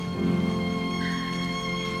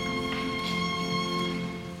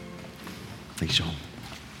Thanks, Joel.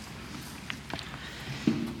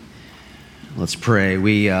 Let's pray.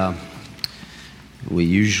 We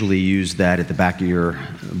usually use that at the back of your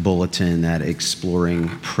bulletin, that Exploring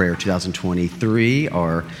Prayer 2023,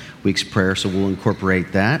 our week's prayer, so we'll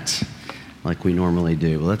incorporate that like we normally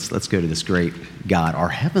do. Let's go to this great God, our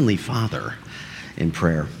Heavenly Father, in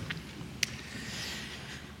prayer.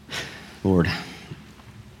 Lord,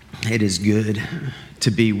 it is good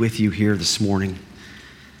to be with you here this morning.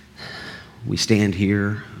 We stand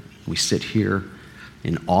here, we sit here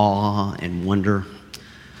in awe and wonder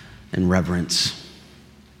and reverence.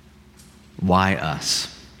 Why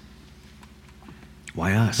us?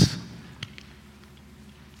 Why us?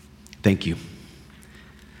 Thank you.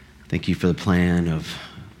 Thank you for the plan of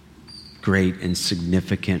great and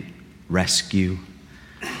significant rescue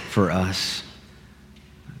for us.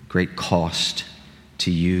 Great cost to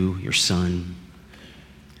you, your Son.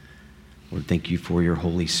 Lord, thank you for your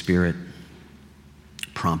Holy Spirit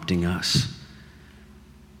prompting us,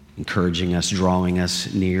 encouraging us, drawing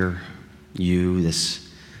us near you,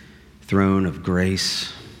 this throne of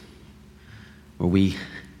grace, where we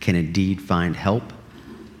can indeed find help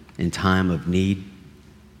in time of need.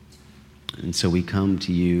 And so we come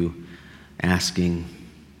to you asking,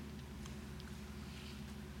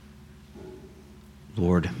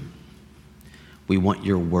 Lord, we want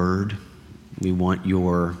your word, we want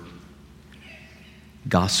your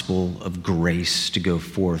gospel of grace to go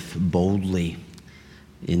forth boldly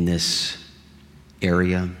in this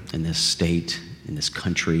area, in this state, in this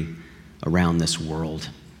country, around this world.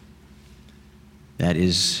 That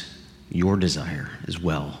is your desire as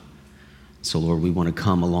well. So, Lord, we want to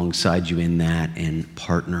come alongside you in that and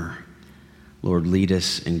partner. Lord, lead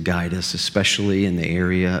us and guide us, especially in the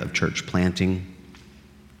area of church planting.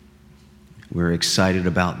 We're excited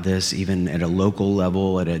about this, even at a local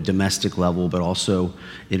level, at a domestic level, but also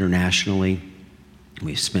internationally.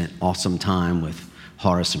 We've spent awesome time with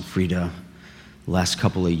Horace and Frida the last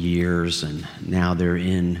couple of years, and now they're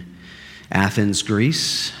in Athens,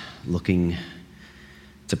 Greece, looking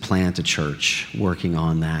to plant a church, working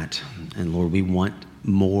on that. And Lord, we want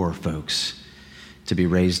more folks to be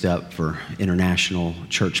raised up for international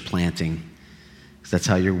church planting, because that's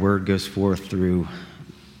how your word goes forth through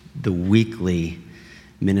the weekly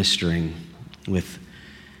ministering with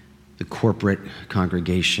the corporate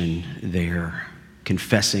congregation there,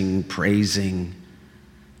 confessing, praising,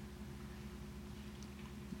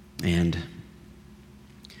 and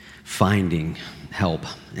finding help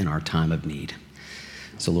in our time of need.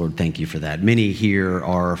 So, Lord, thank you for that. Many here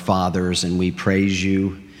are fathers, and we praise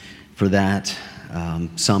you for that.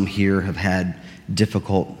 Some here have had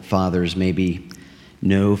difficult fathers, maybe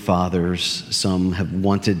no fathers. Some have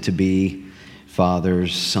wanted to be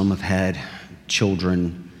fathers. Some have had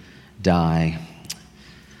children die.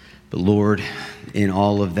 But Lord, in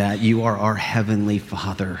all of that, you are our Heavenly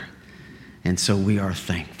Father. And so we are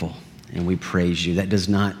thankful and we praise you. That does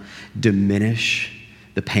not diminish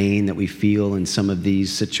the pain that we feel in some of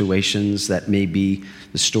these situations that may be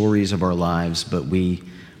the stories of our lives, but we,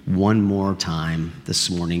 one more time this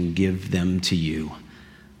morning, give them to you.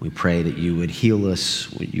 We pray that you would heal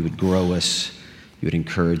us, you would grow us, you would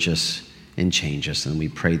encourage us and change us. And we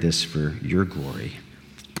pray this for your glory.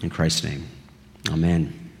 In Christ's name,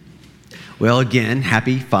 amen. Well, again,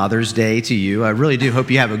 happy Father's Day to you. I really do hope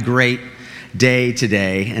you have a great day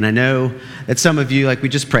today. And I know that some of you, like we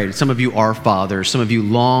just prayed, some of you are fathers. Some of you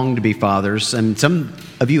long to be fathers. And some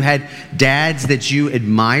of you had dads that you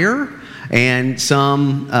admire. And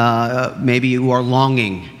some maybe you are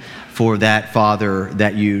longing for that father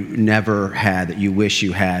that you never had, that you wish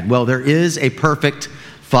you had. Well, there is a perfect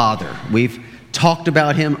father. We've talked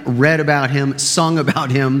about him, read about him, sung about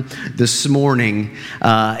him this morning.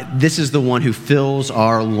 This is the one who fills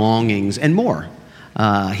our longings and more.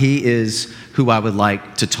 He is who I would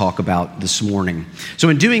like to talk about this morning. So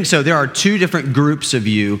in doing so, there are two different groups of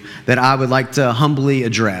you that I would like to humbly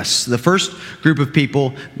address. The first group of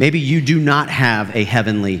people, maybe you do not have a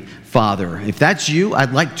heavenly Father. If that's you,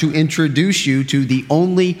 I'd like to introduce you to the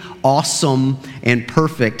only awesome and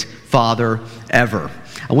perfect Father ever.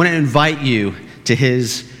 I want to invite you to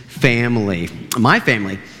his family, my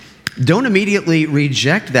family. Don't immediately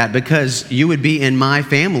reject that because you would be in my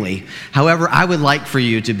family. However, I would like for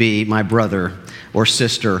you to be my brother or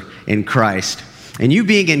sister in Christ. And you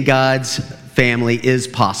being in God's family is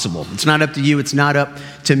possible. It's not up to you. It's not up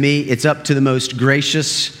to me. It's up to the most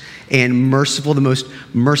gracious and merciful, the most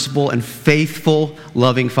merciful and faithful,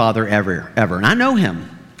 loving Father ever. And I know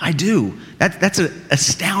him. I do. That's an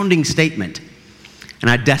astounding statement. And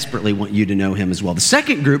I desperately want you to know him as well. The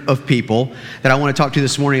second group of people that I want to talk to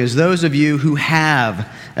this morning is those of you who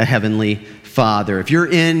have a heavenly Father. If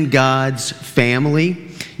you're in God's family,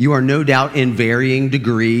 you are no doubt in varying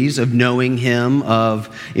degrees of knowing Him,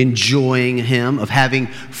 of enjoying Him, of having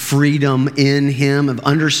freedom in Him, of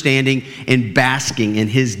understanding and basking in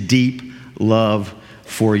His deep love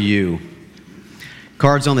for you.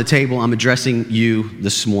 Cards on the table, I'm addressing you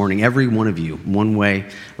this morning, every one of you, one way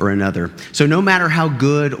or another. So no matter how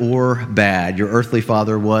good or bad your earthly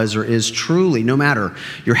father was or is, truly, no matter,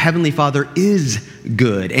 your heavenly Father is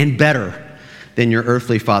good and better than your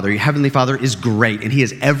earthly father. Your heavenly Father is great, and He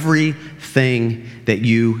is everything that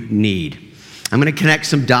you need. I'm going to connect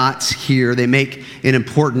some dots here. They make an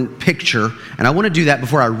important picture, and I want to do that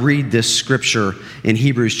before I read this scripture in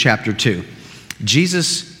Hebrews chapter 2.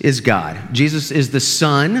 Jesus is God. Jesus is the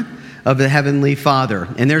Son of the Heavenly Father,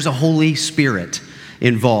 and there's a Holy Spirit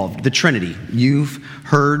involved, the Trinity. You've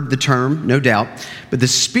heard the term, no doubt, but the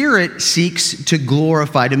Spirit seeks to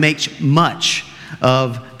glorify, to make much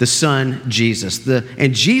of the Son, Jesus.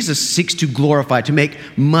 And Jesus seeks to glorify, to make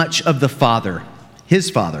much of the Father, His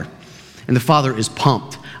Father. And the Father is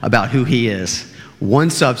pumped about who He is. One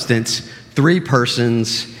substance, three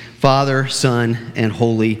persons, Father, Son, and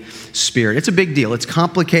Holy Spirit. It's a big deal. It's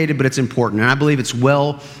complicated, but it's important. And I believe it's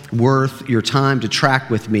well worth your time to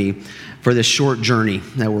track with me for this short journey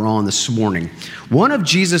that we're on this morning. One of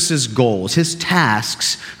Jesus's goals, his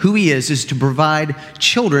tasks, who He is to provide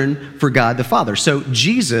children for God the Father. So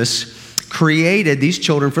Jesus created these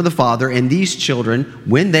children for the Father, and these children,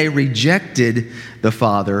 when they rejected the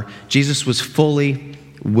Father, Jesus was fully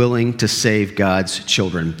willing to save God's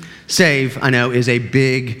children. Save, I know, is a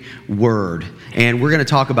big word, and we're going to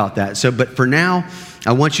talk about that. But for now,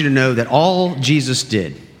 I want you to know that all Jesus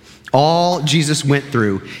did, all Jesus went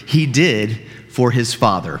through, He did for His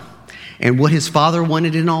Father. And what His Father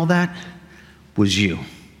wanted in all that was you.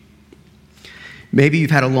 Maybe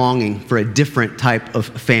you've had a longing for a different type of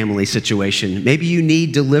family situation. Maybe you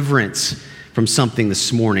need deliverance from something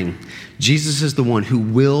this morning. Jesus is the one who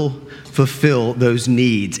will fulfill those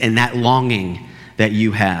needs and that longing that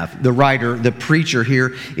you have. The writer, the preacher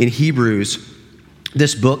here in Hebrews,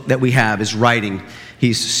 this book that we have is writing.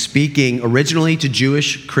 He's speaking originally to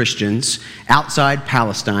Jewish Christians outside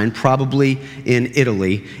Palestine, probably in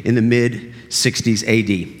Italy in the mid-60s AD.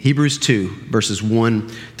 Hebrews 2, verses 1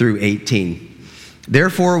 through 18.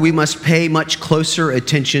 Therefore, we must pay much closer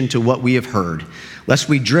attention to what we have heard, lest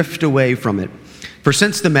we drift away from it. For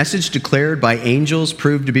since the message declared by angels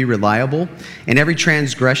proved to be reliable, and every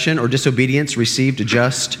transgression or disobedience received a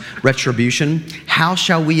just retribution, how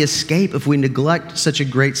shall we escape if we neglect such a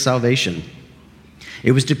great salvation?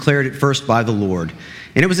 It was declared at first by the Lord,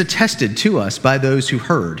 and it was attested to us by those who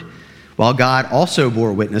heard, while God also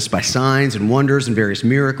bore witness by signs and wonders and various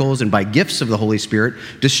miracles and by gifts of the Holy Spirit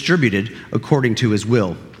distributed according to His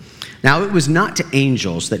will. Now it was not to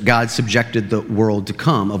angels that God subjected the world to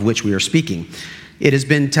come, of which we are speaking. It has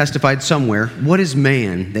been testified somewhere, what is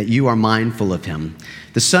man that you are mindful of him?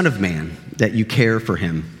 The Son of Man that you care for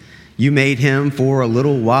him? You made him for a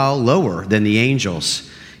little while lower than the angels.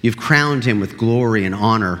 You've crowned him with glory and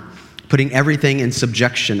honor, putting everything in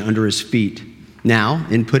subjection under his feet. Now,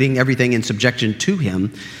 in putting everything in subjection to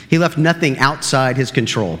him, he left nothing outside his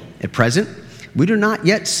control. At present, we do not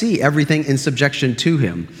yet see everything in subjection to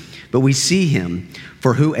him, but we see him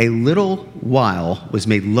for who a little while was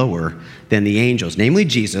made lower than the angels, namely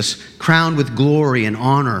Jesus, crowned with glory and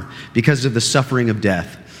honor because of the suffering of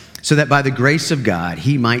death, so that by the grace of God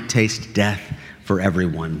he might taste death for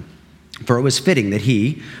everyone. For it was fitting that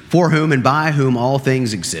he, for whom and by whom all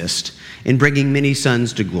things exist, in bringing many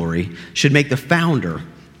sons to glory, should make the founder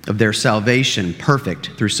of their salvation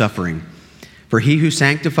perfect through suffering. For he who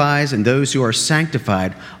sanctifies and those who are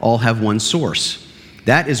sanctified all have one source.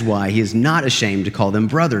 That is why he is not ashamed to call them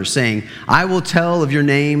brothers, saying, I will tell of your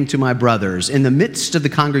name to my brothers. In the midst of the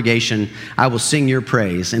congregation, I will sing your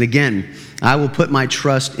praise. And again, I will put my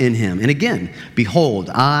trust in him. And again,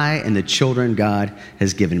 behold, I and the children God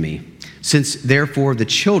has given me. Since therefore the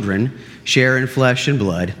children share in flesh and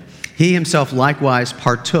blood, he himself likewise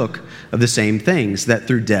partook of the same things, that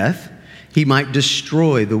through death he might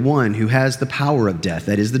destroy the one who has the power of death,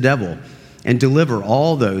 that is the devil, and deliver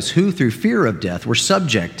all those who through fear of death were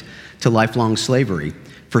subject to lifelong slavery.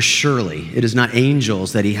 For surely it is not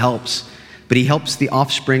angels that he helps, but he helps the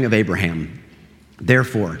offspring of Abraham.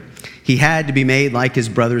 Therefore, he had to be made like his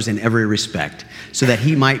brothers in every respect, so that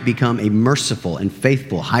he might become a merciful and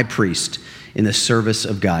faithful high priest in the service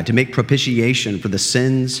of God, to make propitiation for the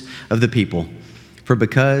sins of the people. For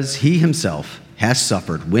because he himself has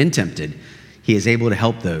suffered when tempted, he is able to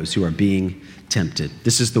help those who are being tempted.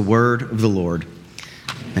 This is the word of the Lord.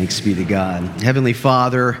 Thanks be to God. Heavenly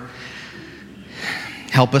Father,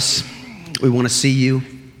 help us. We want to see you.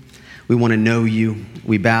 We want to know you.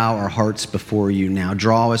 We bow our hearts before you now.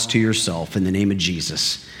 Draw us to yourself. In the name of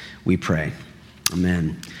Jesus, we pray.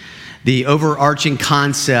 Amen. The overarching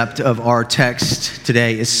concept of our text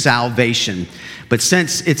today is salvation. But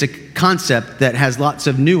since it's a concept that has lots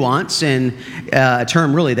of nuance and a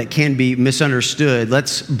term really that can be misunderstood,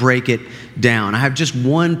 let's break it down. I have just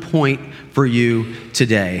one point for you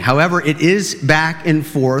today. However, it is back and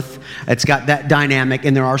forth. It's got that dynamic,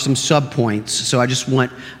 and there are some subpoints. So I just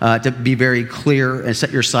want to be very clear and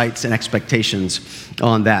set your sights and expectations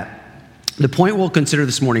on that. The point we'll consider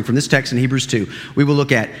this morning from this text in Hebrews 2, we will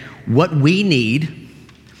look at what we need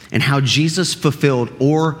and how Jesus fulfilled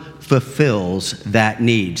or fulfills that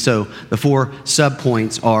need. So the four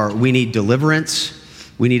subpoints are: we need deliverance,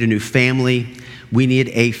 we need a new family, we need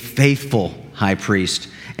a faithful high priest,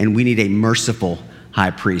 and we need a merciful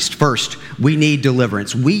high priest. First, we need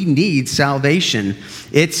deliverance. We need salvation.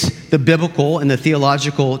 It's the biblical and the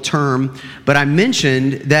theological term, but I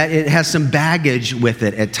mentioned that it has some baggage with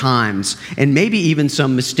it at times, and maybe even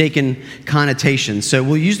some mistaken connotations. So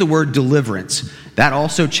we'll use the word deliverance. That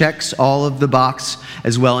also checks all of the box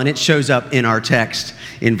as well, and it shows up in our text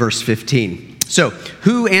in verse 15. So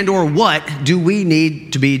who and or what do we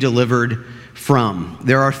need to be delivered from?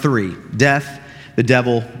 There are three: death, the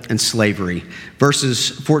devil, and slavery. Verses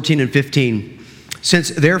 14 and 15. Since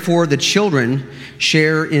therefore the children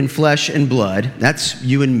share in flesh and blood, that's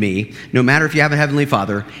you and me, no matter if you have a heavenly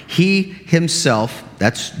Father, he himself,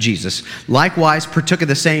 that's Jesus, likewise partook of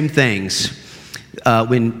the same things.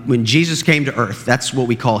 When Jesus came to earth, that's what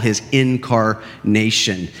we call his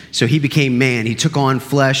incarnation. So he became man. He took on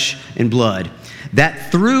flesh and blood.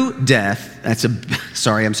 That through death,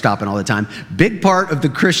 sorry, I'm stopping all the time. Big part of the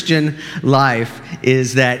Christian life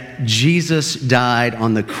is that Jesus died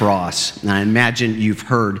on the cross. And I imagine you've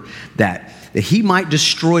heard that he might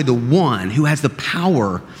destroy the one who has the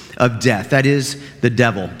power of death, that is the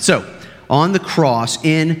devil. So on the cross,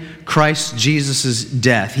 in Christ Jesus'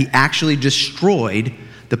 death, he actually destroyed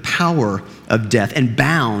the power of death and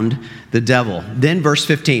bound the devil. Then verse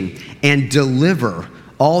 15, and deliver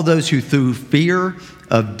all those who through fear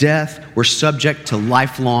of death were subject to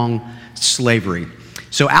lifelong slavery.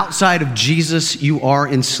 So outside of Jesus, you are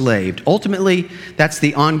enslaved. Ultimately, that's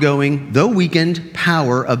the ongoing, though weakened,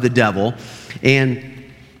 power of the devil and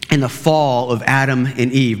the fall of Adam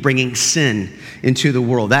and Eve, bringing sin into the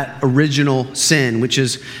world. That original sin, which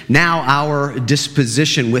is now our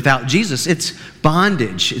disposition without Jesus, it's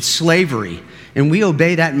bondage, it's slavery. And we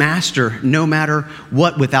obey that master no matter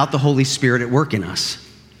what without the Holy Spirit at work in us.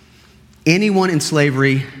 Anyone in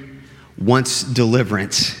slavery wants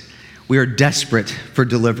deliverance. We are desperate for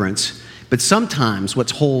deliverance. But sometimes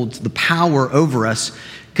what holds the power over us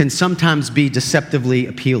can sometimes be deceptively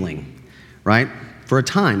appealing, right? For a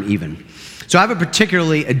time even. So I have a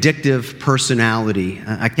particularly addictive personality.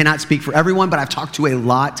 I cannot speak for everyone, but I've talked to a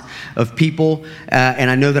lot of people,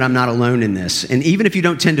 and I know that I'm not alone in this. And even if you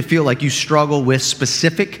don't tend to feel like you struggle with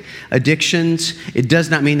specific addictions, it does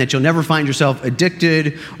not mean that you'll never find yourself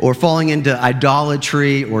addicted or falling into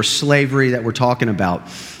idolatry or slavery that we're talking about.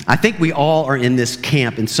 I think we all are in this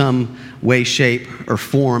camp in some way, shape, or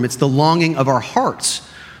form. It's the longing of our hearts.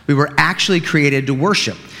 We were actually created to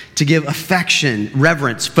worship, to give affection,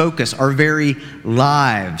 reverence, focus, our very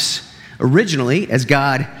lives. Originally, as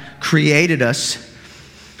God created us,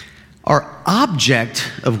 our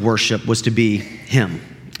object of worship was to be him.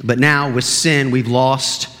 But now with sin, we've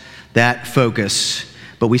lost that focus,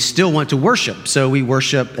 but we still want to worship. So we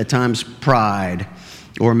worship at times pride,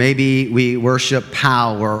 or maybe we worship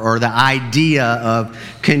power or the idea of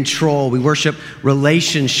control. We worship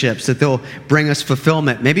relationships that they'll bring us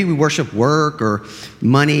fulfillment. Maybe we worship work or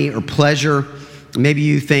money or pleasure. Maybe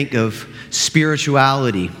you think of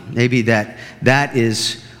spirituality. Maybe that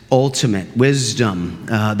is ultimate wisdom,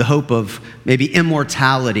 the hope of maybe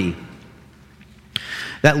immortality.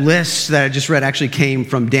 That list that I just read actually came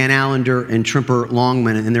from Dan Allender and Tremper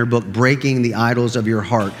Longman in their book, Breaking the Idols of Your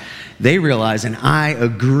Heart. They realize, and I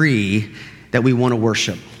agree, that we want to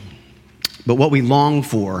worship. But what we long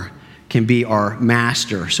for can be our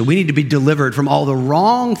master. So we need to be delivered from all the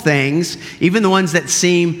wrong things, even the ones that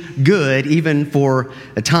seem good, even for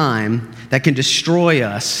a time, that can destroy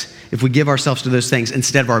us if we give ourselves to those things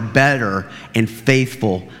instead of our better and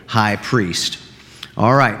faithful high priest.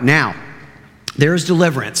 All right, now, there is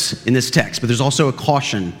deliverance in this text, but there's also a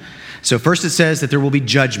caution. So first it says that there will be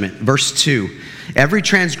judgment. Verse 2, every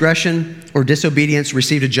transgression or disobedience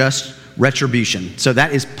received a just retribution. So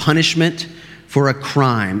that is punishment for a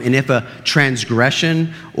crime. And if a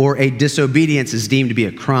transgression or a disobedience is deemed to be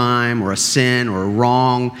a crime or a sin or a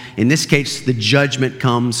wrong, in this case, the judgment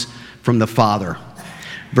comes from the Father.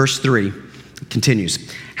 Verse 3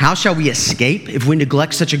 continues. How shall we escape if we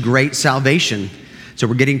neglect such a great salvation? So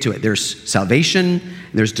we're getting to it. There's salvation,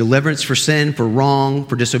 there's deliverance for sin, for wrong,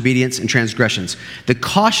 for disobedience, and transgressions. The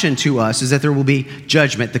caution to us is that there will be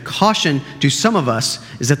judgment. The caution to some of us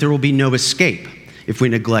is that there will be no escape if we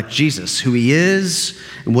neglect Jesus, who he is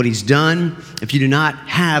and what he's done. If you do not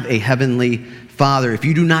have a heavenly Father, if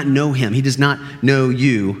you do not know him, he does not know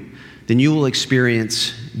you, then you will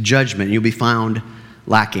experience judgment. You'll be found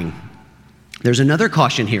lacking. There's another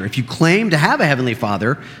caution here. If you claim to have a heavenly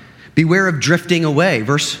Father, beware of drifting away.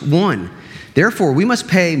 Verse 1, therefore we must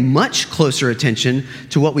pay much closer attention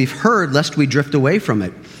to what we've heard, lest we drift away from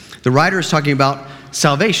it. The writer is talking about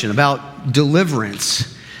salvation, about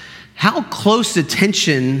deliverance. How close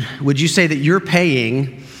attention would you say that you're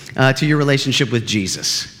paying to your relationship with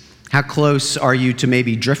Jesus? How close are you to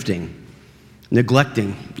maybe drifting,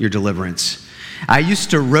 neglecting your deliverance? I used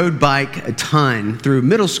to road bike a ton through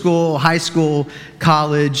middle school, high school,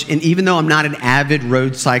 college, and even though I'm not an avid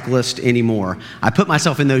road cyclist anymore, I put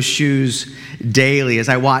myself in those shoes daily as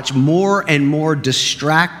I watch more and more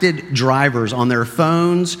distracted drivers on their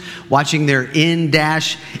phones, watching their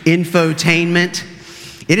in-dash infotainment.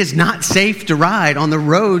 It is not safe to ride on the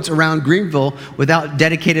roads around Greenville without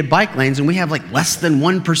dedicated bike lanes, and we have like less than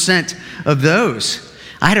 1% of those.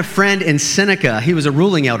 I had a friend in Seneca. He was a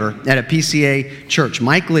ruling elder at a PCA church.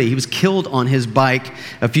 Mike Lee, he was killed on his bike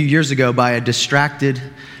a few years ago by a distracted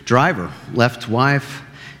driver, left wife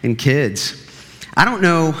and kids. I don't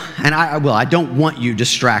know, and I don't want you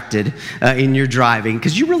distracted in your driving,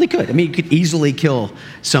 because you really could. I mean, you could easily kill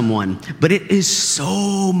someone, but it is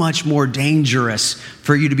so much more dangerous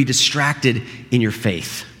for you to be distracted in your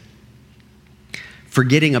faith,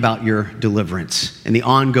 forgetting about your deliverance and the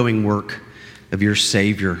ongoing work of your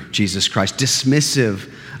Savior, Jesus Christ, dismissive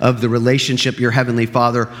of the relationship your Heavenly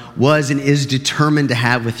Father was and is determined to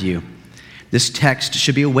have with you. This text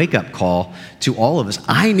should be a wake-up call to all of us.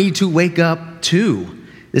 I need to wake up too.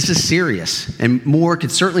 This is serious, and more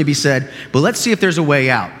could certainly be said, but let's see if there's a way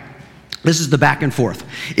out. This is the back and forth.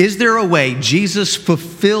 Is there a way Jesus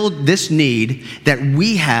fulfilled this need that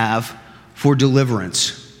we have for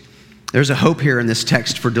deliverance? There's a hope here in this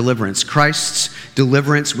text for deliverance. Christ's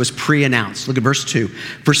deliverance was pre-announced. Look at verse 2.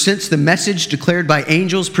 For since the message declared by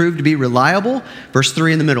angels proved to be reliable, verse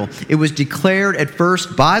 3 in the middle, it was declared at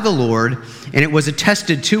first by the Lord, and it was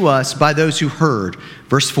attested to us by those who heard.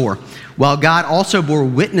 Verse 4. While God also bore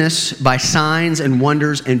witness by signs and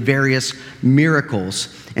wonders and various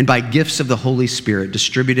miracles, and by gifts of the Holy Spirit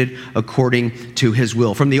distributed according to his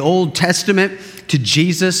will. From the Old Testament to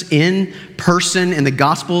Jesus in person in the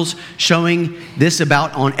Gospels, showing this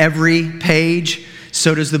about on every page,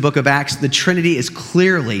 so does the book of Acts. The Trinity is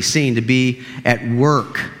clearly seen to be at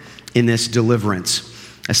work in this deliverance.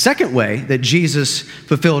 A second way that Jesus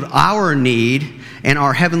fulfilled our need and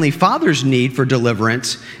our Heavenly Father's need for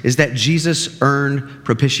deliverance is that Jesus earned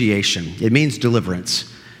propitiation. It means deliverance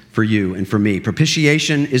for you and for me.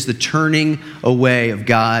 Propitiation is the turning away of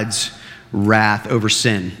God's wrath over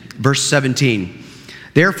sin. Verse 17,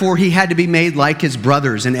 therefore he had to be made like his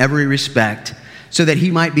brothers in every respect, so that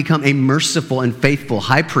he might become a merciful and faithful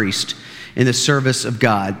high priest in the service of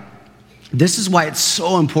God. This is why it's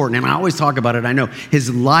so important, and I always talk about it, I know,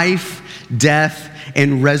 his life, death,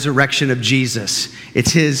 and resurrection of Jesus.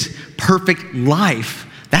 It's his perfect life.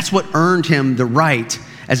 That's what earned him the right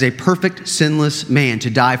as a perfect, sinless man to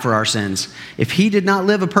die for our sins. If he did not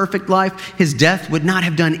live a perfect life, his death would not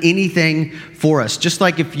have done anything for us. Just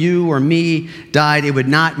like if you or me died, it would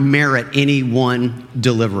not merit any one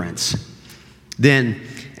deliverance. Then,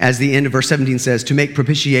 as the end of verse 17 says, to make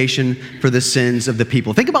propitiation for the sins of the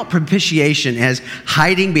people. Think about propitiation as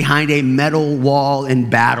hiding behind a metal wall in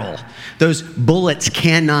battle. Those bullets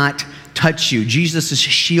cannot touch you. Jesus is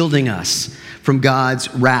shielding us from God's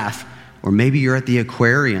wrath. Or maybe you're at the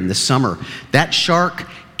aquarium this summer. That shark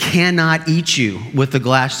cannot eat you with the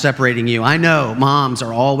glass separating you. I know moms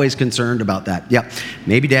are always concerned about that. Yep,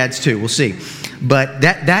 maybe dads too, we'll see. But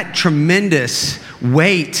that tremendous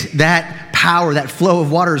weight, that power, that flow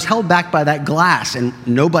of water is held back by that glass, and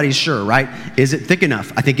nobody's sure, right? Is it thick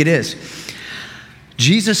enough? I think it is.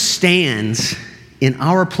 Jesus stands in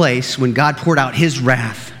our place when God poured out his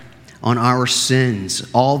wrath on our sins,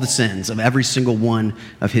 all the sins of every single one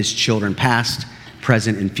of his children, past,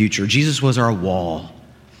 present, and future. Jesus was our wall.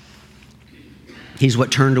 He's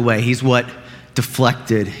what turned away. He's what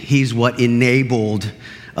deflected. He's what enabled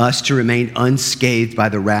us to remain unscathed by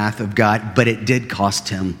the wrath of God, but it did cost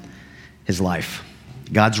him his life.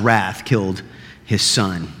 God's wrath killed his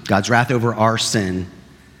son. God's wrath over our sin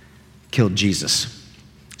killed Jesus.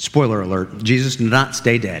 Spoiler alert, Jesus did not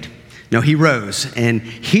stay dead. No, he rose. And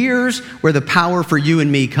here's where the power for you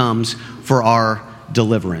and me comes for our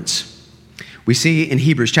deliverance. We see in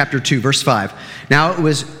Hebrews chapter 2, verse 5, now it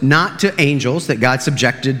was not to angels that God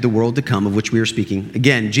subjected the world to come, of which we are speaking.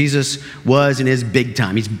 Again, Jesus was and is big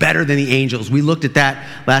time. He's better than the angels. We looked at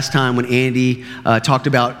that last time when Andy talked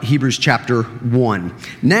about Hebrews chapter 1.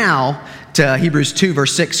 Now to Hebrews 2,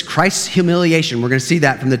 verse 6, Christ's humiliation. We're going to see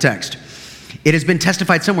that from the text. It has been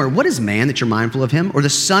testified somewhere, what is man that you're mindful of him, or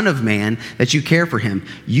the son of man that you care for him?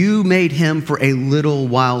 You made him for a little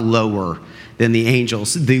while lower than the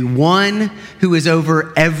angels. The one who is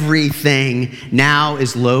over everything now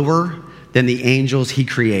is lower than the angels he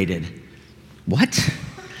created. What?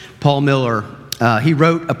 Paul Miller, he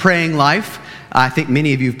wrote A Praying Life. I think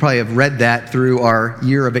many of you probably have read that through our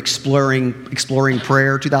year of exploring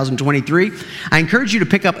prayer 2023. I encourage you to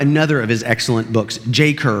pick up another of his excellent books,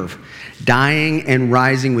 J-Curve, Dying and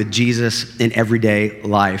Rising with Jesus in Everyday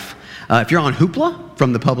Life. If you're on Hoopla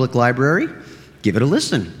from the public library, give it a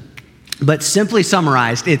listen. But simply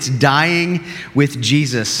summarized, it's dying with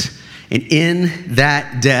Jesus. And in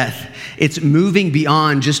that death, it's moving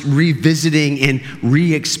beyond just revisiting and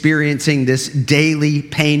re-experiencing this daily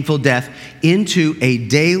painful death into a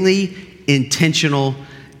daily intentional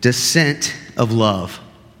descent of love,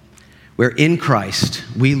 where in Christ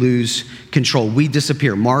we lose control. We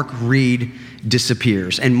disappear. Mark Reed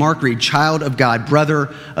disappears. And Mark Reed, child of God,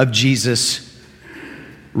 brother of Jesus,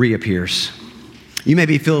 reappears. You may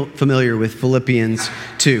be familiar with Philippians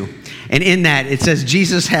 2. And in that, it says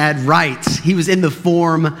Jesus had rights. He was in the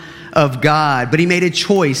form of God, but he made a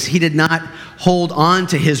choice. He did not hold on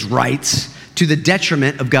to his rights to the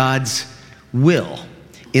detriment of God's will.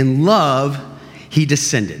 In love, he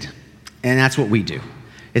descended. And that's what we do.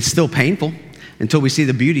 It's still painful until we see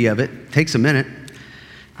the beauty of it. It takes a minute.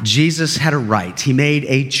 Jesus had a right. He made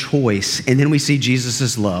a choice. And then we see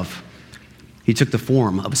Jesus' love. He took the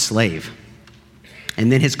form of a slave. And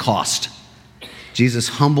then his cost. Jesus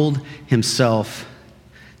humbled himself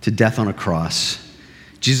to death on a cross.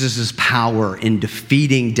 Jesus' power in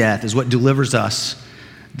defeating death is what delivers us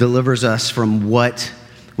from what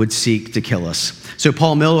would seek to kill us. So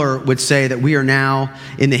Paul Miller would say that we are now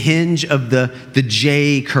in the hinge of the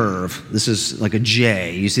J curve. This is like a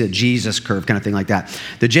J. You see the Jesus curve kind of thing like that.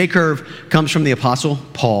 The J curve comes from the Apostle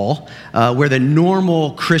Paul, where the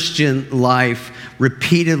normal Christian life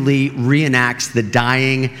repeatedly reenacts the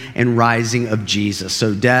dying and rising of Jesus.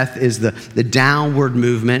 So death is the downward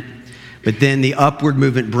movement, but then the upward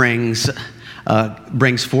movement brings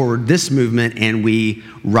forward this movement, and we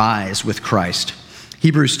rise with Christ.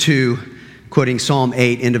 Hebrews 2, quoting Psalm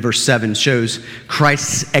 8 into verse 7, shows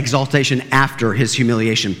Christ's exaltation after his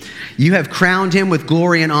humiliation. You have crowned him with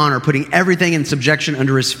glory and honor, putting everything in subjection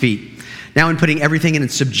under his feet. Now in putting everything in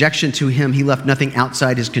subjection to him, he left nothing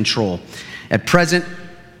outside his control. At present,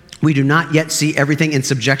 we do not yet see everything in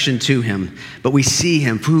subjection to him, but we see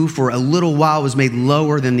him who for a little while was made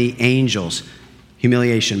lower than the angels.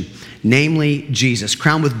 Humiliation, namely Jesus,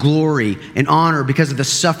 crowned with glory and honor because of the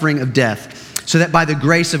suffering of death, so that by the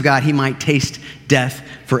grace of God he might taste death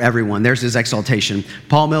for everyone. There's his exaltation.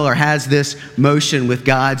 Paul Miller has this motion with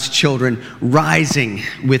God's children rising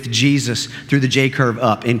with Jesus through the J-curve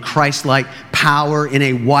up in Christ-like power, in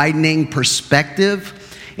a widening perspective,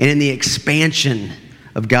 and in the expansion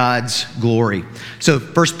of God's glory. So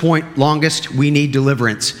first point, longest, we need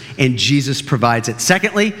deliverance, and Jesus provides it.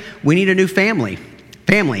 Secondly, we need a new family.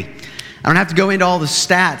 Family. I don't have to go into all the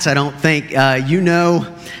stats, I don't think. You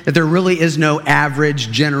know that there really is no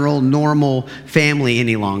average, general, normal family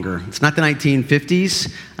any longer. It's not the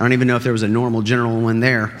 1950s. I don't even know if there was a normal, general one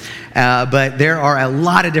there. But there are a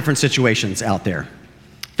lot of different situations out there.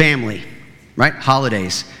 Family, right?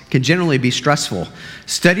 Holidays can generally be stressful.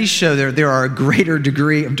 Studies show there are a greater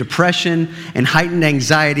degree of depression and heightened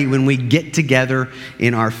anxiety when we get together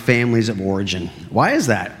in our families of origin. Why is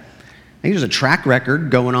that? I think there's a track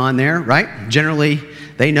record going on there, right? Generally,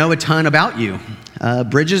 they know a ton about you.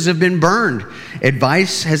 Bridges have been burned.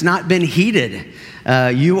 Advice has not been heeded.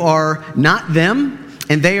 You are not them,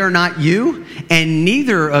 and they are not you, and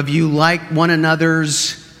neither of you like one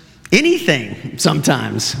another's anything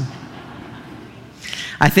sometimes.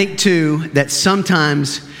 I think, too, that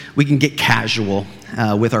sometimes we can get casual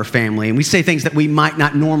with our family, and we say things that we might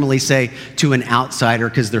not normally say to an outsider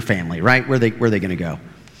because they're family, right? Where are they going to go?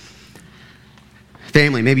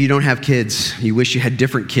 Family, maybe you don't have kids. You wish you had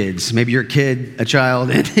different kids. Maybe you're a child,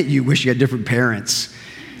 and you wish you had different parents.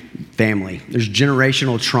 Family. There's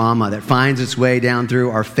generational trauma that finds its way down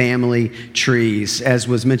through our family trees. As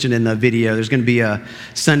was mentioned in the video, there's going to be a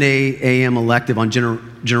Sunday AM elective on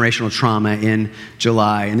generational trauma in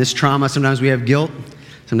July. And this trauma, sometimes we have guilt,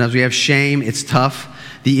 Sometimes we have shame. It's tough.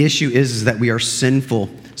 The issue is that we are sinful,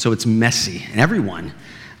 so it's messy. And everyone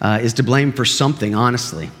is to blame for something,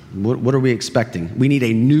 honestly. What are we expecting? We need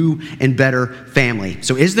a new and better family.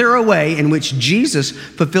 So is there a way in which Jesus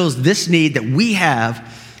fulfills this need that we have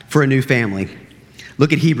for a new family?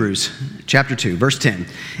 Look at Hebrews chapter 2, verse 10.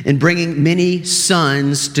 In bringing many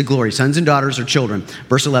sons to glory, sons and daughters or children.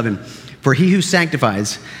 Verse 11, for he who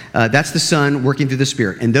sanctifies, that's the Son working through the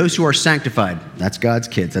Spirit. And those who are sanctified, that's God's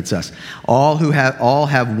kids, that's us. All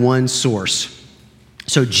have one source.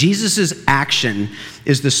 So Jesus' action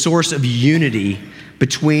is the source of unity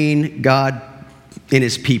between God and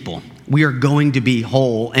his people. We are going to be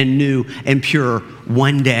whole and new and pure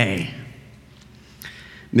one day.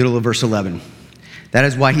 Middle of verse 11. That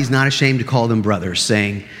is why he's not ashamed to call them brothers,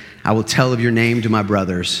 saying, I will tell of your name to my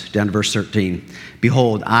brothers. Down to verse 13.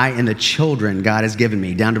 Behold, I and the children God has given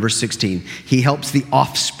me. Down to verse 16. He helps the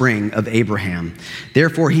offspring of Abraham.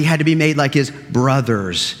 Therefore, he had to be made like his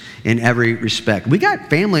brothers in every respect. We got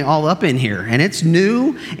family all up in here, and it's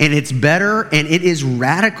new, and it's better, and it is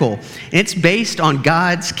radical. And it's based on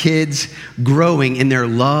God's kids growing in their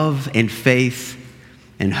love and faith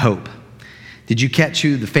and hope. Did you catch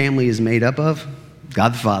who the family is made up of?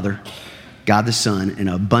 God the Father, God the Son, and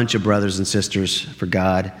a bunch of brothers and sisters for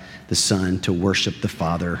God the Son to worship the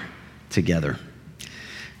Father together.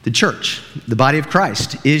 The church, the body of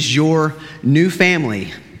Christ, is your new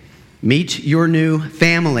family. Meet your new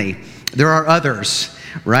family. There are others,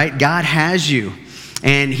 right? God has you,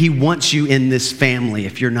 and he wants you in this family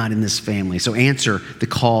if you're not in this family. So answer the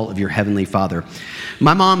call of your heavenly Father.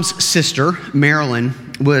 My mom's sister, Marilyn,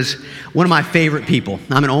 was one of my favorite people.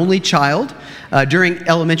 I'm an only child. During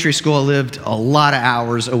elementary school, I lived a lot of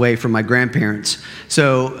hours away from my grandparents.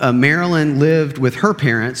 So Marilyn lived with her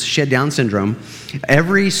parents. She had Down syndrome.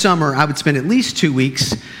 Every summer, I would spend at least 2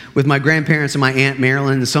 weeks with my grandparents and my Aunt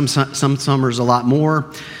Marilyn, and some summers a lot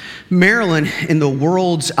more. Marilyn, in the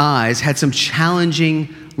world's eyes, had some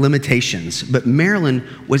challenging limitations, but Marilyn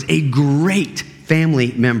was a great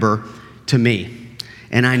family member to me,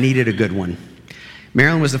 and I needed a good one.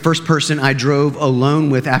 Marilyn was the first person I drove alone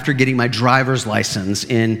with after getting my driver's license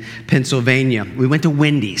in Pennsylvania. We went to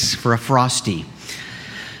Wendy's for a Frosty.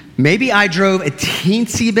 Maybe I drove a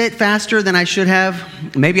teensy bit faster than I should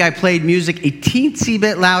have. Maybe I played music a teensy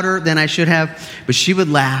bit louder than I should have, but she would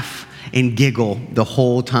laugh and giggle the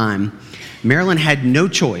whole time. Marilyn had no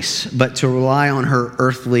choice but to rely on her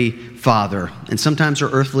earthly father, and sometimes her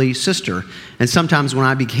earthly sister, and sometimes when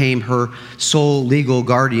I became her sole legal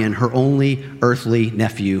guardian, her only earthly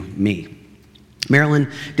nephew, me.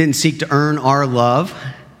 Marilyn didn't seek to earn our love.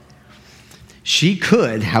 She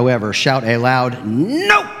could, however, shout a loud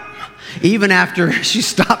 "no" even after she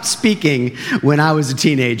stopped speaking when I was a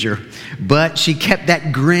teenager. But she kept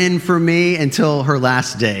that grin for me until her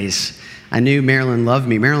last days. I knew Marilyn loved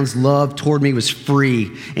me. Marilyn's love toward me was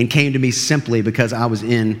free and came to me simply because I was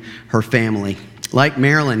in her family. Like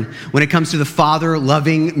Marilyn, when it comes to the Father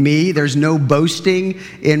loving me, there's no boasting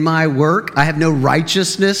in my work. I have no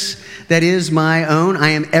righteousness that is my own.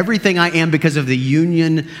 I am everything I am because of the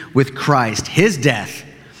union with Christ, his death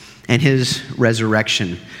and his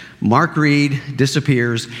resurrection. Mark Reed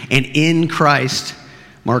disappears, and in Christ,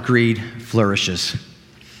 Mark Reed flourishes.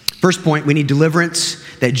 First point, we need deliverance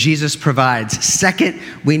that Jesus provides. Second,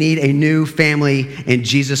 we need a new family, and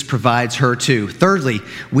Jesus provides her too. Thirdly,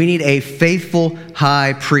 we need a faithful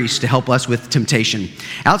high priest to help us with temptation.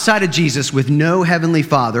 Outside of Jesus, with no heavenly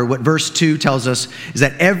Father, what verse 2 tells us is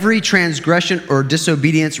that every transgression or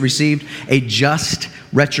disobedience received a just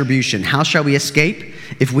retribution. How shall we escape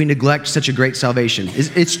if we neglect such a great salvation?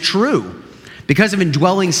 It's true. Because of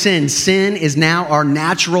indwelling sin, sin is now our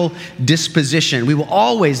natural disposition. We will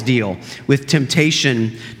always deal with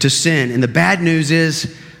temptation to sin. And the bad news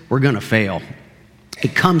is we're going to fail.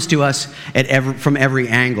 It comes to us from every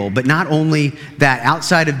angle. But not only that,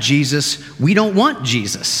 outside of Jesus, we don't want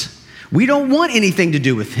Jesus. We don't want anything to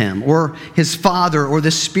do with him or his Father or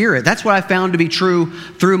the Spirit. That's what I found to be true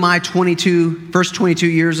through my first 22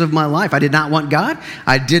 years of my life. I did not want God.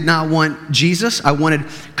 I did not want Jesus. I wanted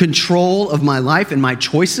control of my life and my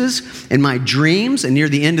choices and my dreams. And near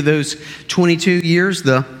the end of those 22 years,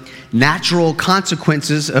 the natural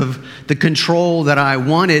consequences of the control that I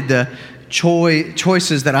wanted, the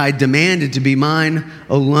choices that I demanded to be mine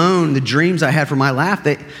alone, the dreams I had for my life,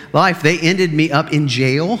 they ended me up in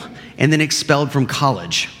jail and then expelled from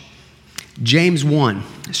college. James 1,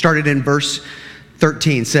 started in verse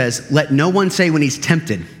 13, says, "Let no one say when he's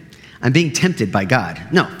tempted, I'm being tempted by God.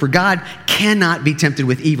 No, for God cannot be tempted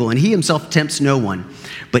with evil, and he himself tempts no one.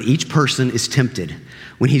 But each person is tempted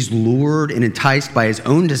when he's lured and enticed by his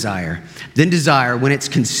own desire. Then desire, when it's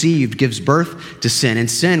conceived, gives birth to sin.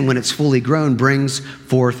 And sin, when it's fully grown, brings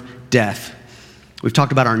forth death. We've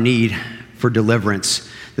talked about our need for deliverance.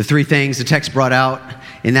 The three things the text brought out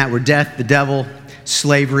in that were death, the devil,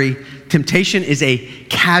 slavery. Temptation is a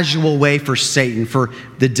casual way for Satan, for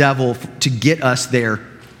the devil, to get us there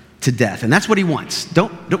to death. And that's what he wants.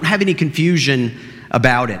 Don't have any confusion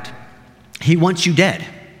about it. He wants you dead,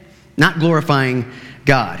 not glorifying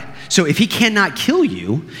God. So if he cannot kill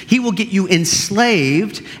you, he will get you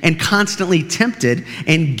enslaved and constantly tempted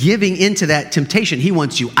and giving into that temptation. He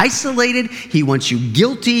wants you isolated. He wants you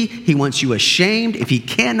guilty. He wants you ashamed. If he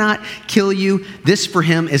cannot kill you, this for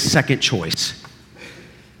him is second choice.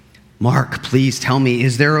 Mark, please tell me,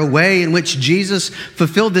 is there a way in which Jesus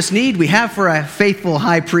fulfilled this need we have for a faithful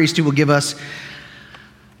high priest who will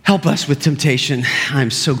help us with temptation? I'm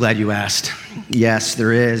so glad you asked. Yes,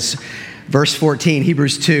 there is. Verse 14,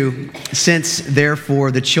 Hebrews 2, since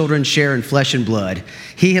therefore the children share in flesh and blood,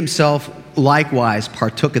 he himself likewise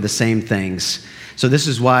partook of the same things. So this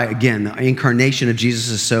is why, again, the incarnation of Jesus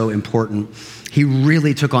is so important. He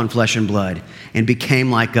really took on flesh and blood and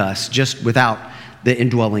became like us, just without the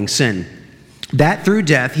indwelling sin. That through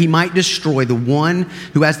death, he might destroy the one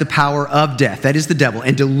who has the power of death, that is the devil,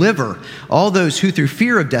 and deliver all those who through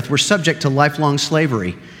fear of death were subject to lifelong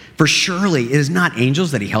slavery. For surely it is not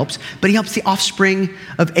angels that he helps, but he helps the offspring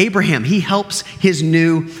of Abraham. He helps his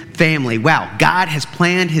new family. Wow, God has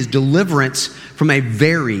planned his deliverance from a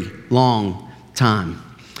very long time.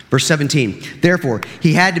 Verse 17, therefore,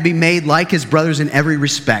 he had to be made like his brothers in every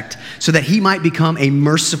respect, so that he might become a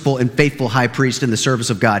merciful and faithful high priest in the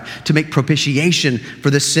service of God, to make propitiation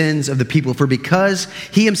for the sins of the people. For because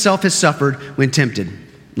he himself has suffered when tempted.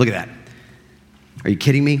 Look at that. Are you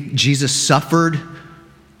kidding me? Jesus suffered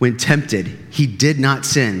when tempted. He did not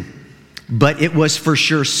sin, but it was for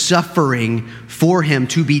sure suffering for him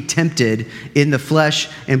to be tempted in the flesh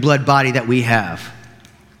and blood body that we have.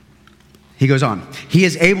 He goes on. He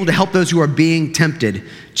is able to help those who are being tempted.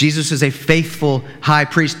 Jesus is a faithful high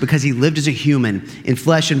priest because he lived as a human in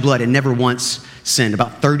flesh and blood and never once sinned.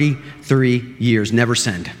 About 33 years, never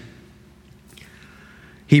sinned.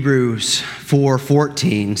 Hebrews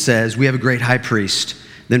 4:14 says, we have a great high priest.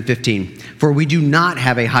 Then 15, for we do not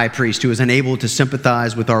have a high priest who is unable to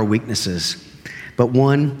sympathize with our weaknesses, but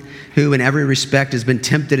one who in every respect has been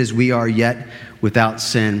tempted as we are, yet without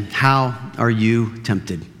sin. How are you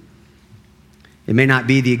tempted? It may not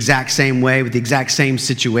be the exact same way with the exact same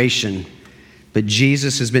situation, but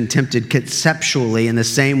Jesus has been tempted conceptually in the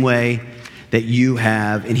same way that you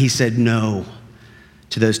have, and he said no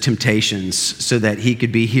to those temptations so that he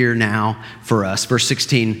could be here now for us. Verse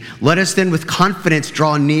 16, let us then with confidence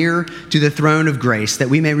draw near to the throne of grace that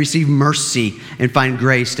we may receive mercy and find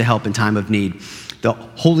grace to help in time of need. The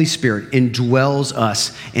Holy Spirit indwells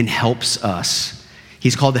us and helps us.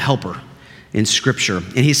 He's called the helper in Scripture,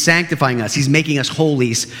 and he's sanctifying us. He's making us holy.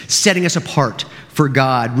 He's setting us apart for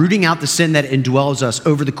God, rooting out the sin that indwells us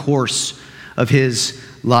over the course of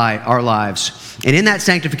our lives. And in that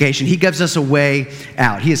sanctification, he gives us a way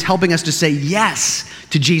out. He is helping us to say yes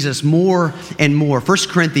to Jesus more and more. 1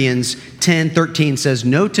 Corinthians 10:13 says,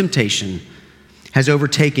 no temptation has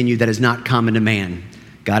overtaken you that is not common to man.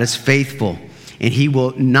 God is faithful, and he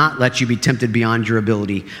will not let you be tempted beyond your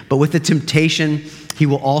ability. But with the temptation, he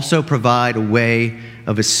will also provide a way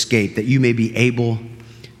of escape that you may be able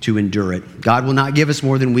to endure it. God will not give us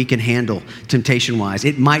more than we can handle temptation-wise.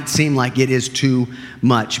 It might seem like it is too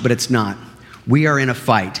much, but it's not. We are in a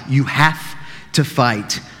fight. You have to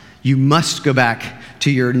fight. You must go back to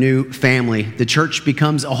your new family. The church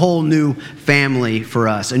becomes a whole new family for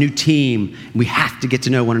us, a new team. We have to get to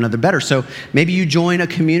know one another better. So maybe you join a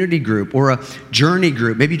community group or a journey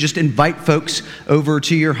group. Maybe you just invite folks over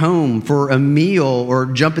to your home for a meal or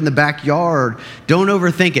jump in the backyard. Don't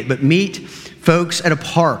overthink it, but meet folks at a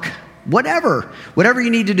park. Whatever you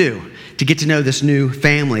need to do to get to know this new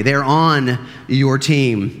family. They're on your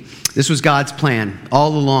team. This was God's plan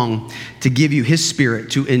all along, to give you his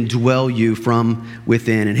Spirit to indwell you from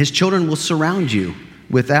within, and his children will surround you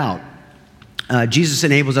without. Jesus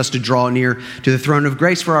enables us to draw near to the throne of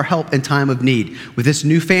grace for our help in time of need. With this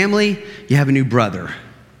new family, you have a new brother,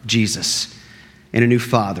 Jesus, and a new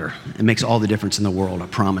father. It makes all the difference in the world, I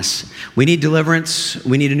promise. We need deliverance.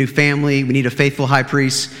 We need a new family. We need a faithful high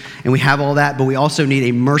priest, and we have all that, but we also need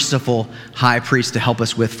a merciful high priest to help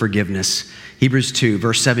us with forgiveness. Hebrews 2,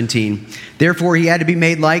 verse 17. Therefore, he had to be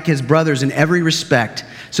made like his brothers in every respect,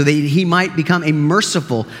 so that he might become a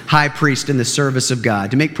merciful high priest in the service of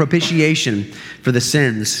God, to make propitiation for the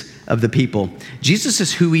sins of the people. Jesus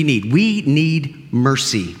is who we need. We need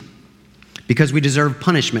mercy. because we deserve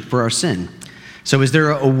punishment for our sin. So is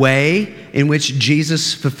there a way in which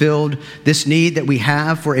Jesus fulfilled this need that we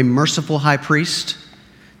have for a merciful high priest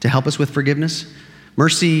to help us with forgiveness?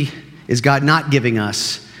 Mercy is God not giving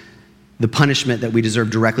us the punishment that we deserve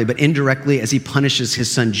directly, but indirectly as he punishes his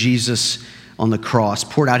son Jesus on the cross,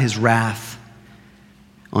 poured out his wrath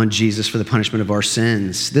on Jesus for the punishment of our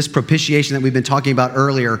sins. This propitiation that we've been talking about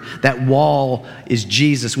earlier, that wall is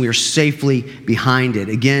Jesus, and we are safely behind it.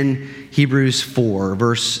 Again, Hebrews 4,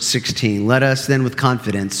 verse 16. Let us then with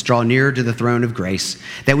confidence draw near to the throne of grace,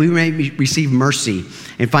 that we may receive mercy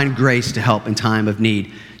and find grace to help in time of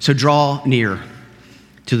need. So draw near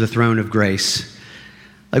to the throne of grace.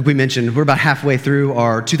 Like we mentioned, we're about halfway through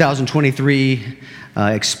our 2023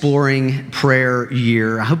 Exploring Prayer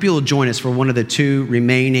year. I hope you'll join us for one of the two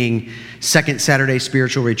remaining Second Saturday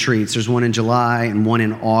spiritual retreats. There's one in July and one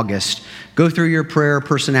in August. Go through your prayer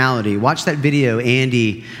personality. Watch that video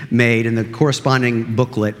Andy made and the corresponding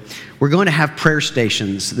booklet. We're going to have prayer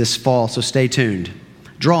stations this fall, so stay tuned.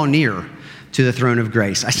 Draw near to the throne of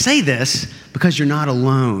grace. I say this because you're not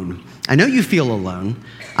alone. I know you feel alone.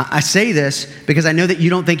 I say this because I know that you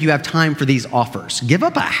don't think you have time for these offers. Give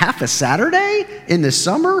up a half a Saturday in the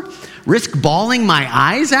summer? Risk bawling my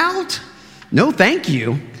eyes out? No, thank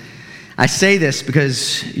you. I say this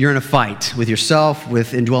because you're in a fight with yourself,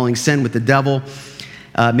 with indwelling sin, with the devil,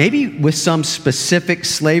 maybe with some specific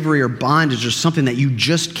slavery or bondage or something that you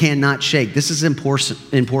just cannot shake. This is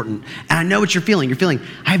important. And I know what you're feeling. You're feeling,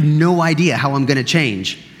 I have no idea how I'm going to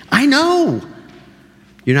change. I know.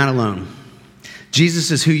 You're not alone.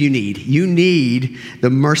 Jesus is who you need. You need the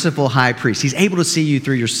merciful high priest. He's able to see you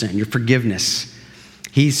through your sin, your forgiveness.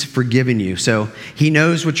 He's forgiven you. So he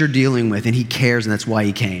knows what you're dealing with, and he cares, and that's why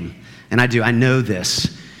he came. And I know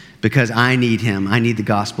this because I need him. I need the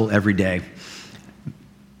gospel every day.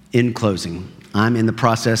 In closing, I'm in the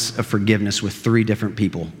process of forgiveness with 3 different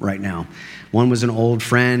people right now. One was an old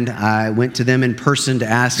friend. I went to them in person to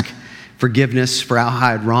ask forgiveness for how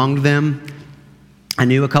I had wronged them. I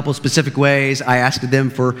knew a couple specific ways. I asked them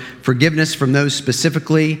for forgiveness from those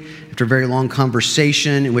specifically. After a very long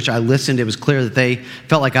conversation in which I listened, it was clear that they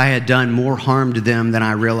felt like I had done more harm to them than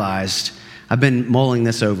I realized. I've been mulling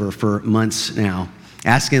this over for months now,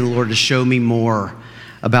 asking the Lord to show me more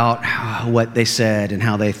about what they said and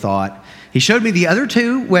how they thought. He showed me the other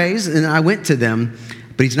 2 ways, and I went to them,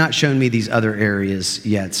 but he's not shown me these other areas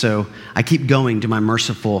yet. So I keep going to my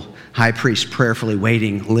merciful high priest, prayerfully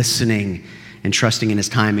waiting, listening, and trusting in his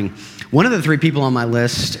timing. One of the 3 people on my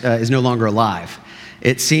list is no longer alive.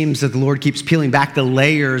 It seems that the Lord keeps peeling back the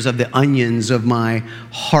layers of the onions of my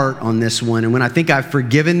heart on this one. And when I think I've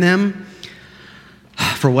forgiven them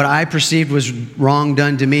for what I perceived was wrong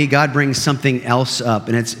done to me, God brings something else up.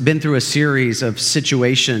 And it's been through a series of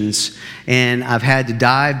situations, and I've had to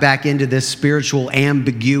dive back into this spiritual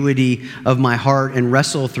ambiguity of my heart and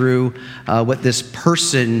wrestle through what this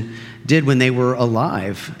person did when they were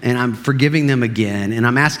alive, and I'm forgiving them again, and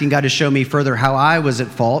I'm asking God to show me further how I was at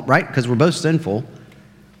fault, right? Because we're both sinful.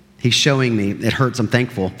 He's showing me. It hurts. I'm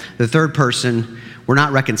thankful. The 3rd person, we're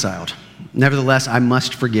not reconciled. Nevertheless, I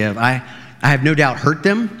must forgive. I have no doubt hurt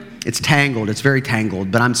them. It's tangled. It's very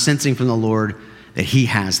tangled, but I'm sensing from the Lord that he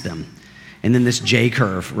has them. And then this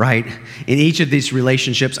J-curve, right? In each of these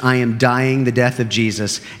relationships, I am dying the death of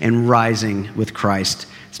Jesus and rising with Christ.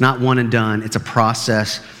 It's not one and done. It's a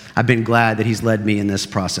process. I've been glad that he's led me in this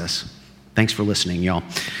process. Thanks for listening, y'all.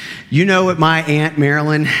 You know what my Aunt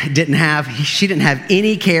Marilyn didn't have? She didn't have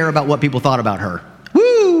any care about what people thought about her.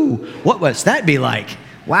 Woo! What must that be like?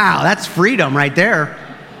 Wow, that's freedom right there.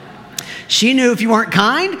 She knew if you weren't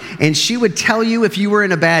kind, and she would tell you if you were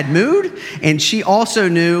in a bad mood, and she also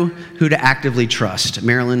knew who to actively trust.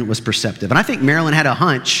 Marilyn was perceptive. And I think Marilyn had a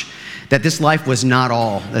hunch that this life was not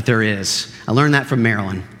all that there is. I learned that from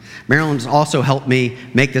Marilyn. Marilyn's also helped me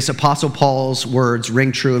make this Apostle Paul's words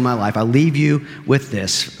ring true in my life. I leave you with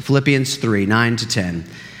this, Philippians 3, 9-10.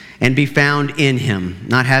 And be found in him,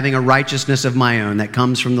 not having a righteousness of my own that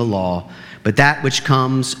comes from the law, but that which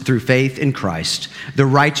comes through faith in Christ, the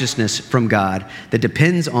righteousness from God that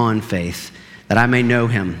depends on faith, that I may know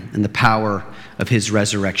him and the power of his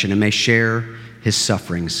resurrection and may share his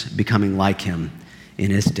sufferings, becoming like him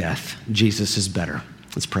in his death. Jesus is better.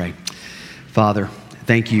 Let's pray. Father,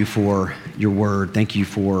 thank you for your word. Thank you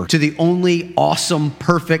to the only awesome,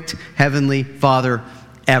 perfect Heavenly Father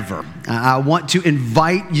ever. I want to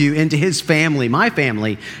invite you into his family, my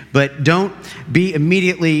family, but don't be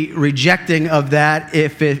immediately rejecting of that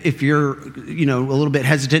if you're, a little bit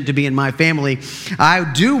hesitant to be in my family.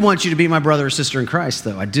 I do want you to be my brother or sister in Christ,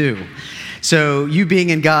 though. I do. So you being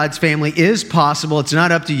in God's family is possible. It's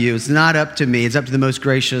not up to you. It's not up to me. It's up to the most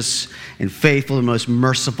gracious and faithful, the most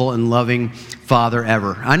merciful and loving Father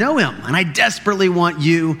ever. I know him, and I desperately want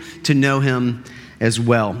you to know him as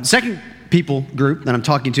well. The second people group that I'm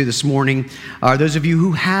talking to this morning are those of you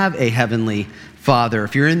who have a heavenly Father.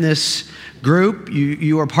 If you're in this group,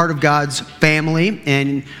 you are part of God's family,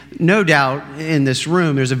 and no doubt in this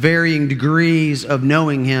room there's a varying degrees of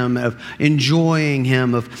knowing him, of enjoying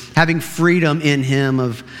him, of having freedom in him,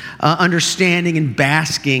 of understanding and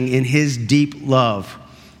basking in his deep love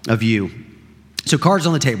of you. So cards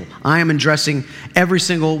on the table. I am addressing every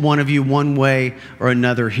single one of you one way or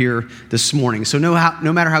another here this morning. So no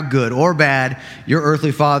matter how good or bad your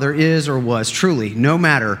earthly father is or was, truly, no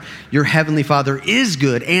matter, your heavenly Father is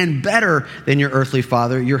good and better than your earthly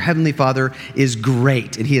father. Your heavenly Father is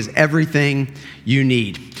great, and he is everything you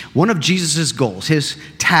need. One of Jesus' goals, his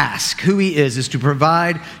task, who he is to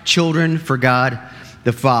provide children for God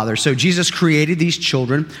the Father. So Jesus created these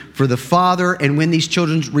children for the Father, and when these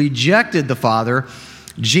children rejected the Father,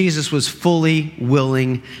 Jesus was fully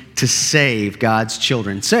willing to save God's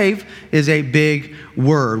children. Save is a big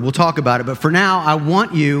word. We'll talk about it, but for now, I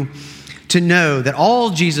want you to know that all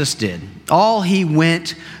Jesus did, all he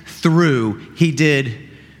went through, he did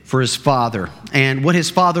for his Father. And what his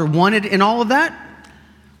Father wanted in all of that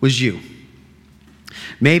was you.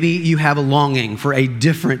 Maybe you have a longing for a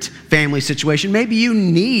different family situation. Maybe you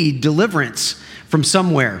need deliverance from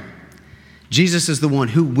somewhere. Jesus is the one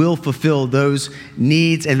who will fulfill those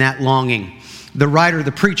needs and that longing. The writer,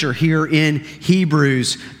 the preacher here in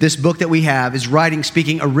Hebrews, this book that we have, is writing,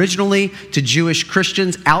 speaking originally to Jewish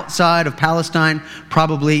Christians outside of Palestine,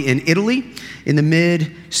 probably in Italy, in the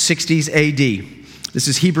mid-60s AD. This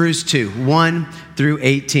is Hebrews 2, 1 through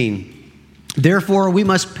 18. Therefore, we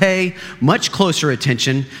must pay much closer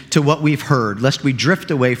attention to what we've heard, lest we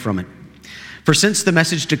drift away from it. For since the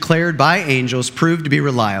message declared by angels proved to be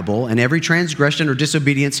reliable, and every transgression or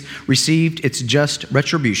disobedience received its just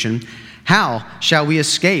retribution, how shall we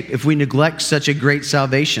escape if we neglect such a great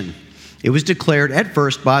salvation? It was declared at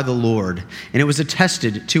first by the Lord, and it was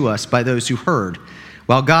attested to us by those who heard.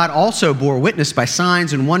 While God also bore witness by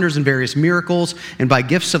signs and wonders and various miracles, and by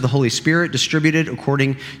gifts of the Holy Spirit distributed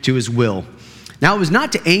according to his will. Now, it was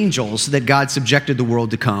not to angels that God subjected the world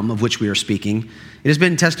to come, of which we are speaking. It has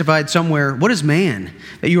been testified somewhere, what is man,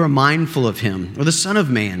 that you are mindful of him, or the Son of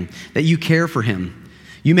Man, that you care for him?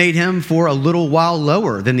 You made him for a little while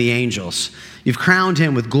lower than the angels. You've crowned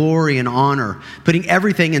him with glory and honor, putting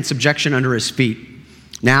everything in subjection under his feet.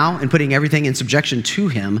 Now, in putting everything in subjection to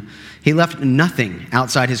him, he left nothing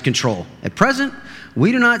outside his control. At present,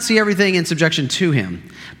 we do not see everything in subjection to him,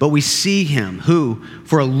 but we see him who,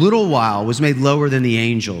 for a little while, was made lower than the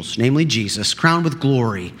angels, namely Jesus, crowned with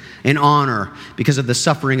glory and honor because of the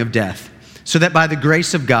suffering of death, so that by the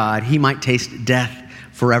grace of God he might taste death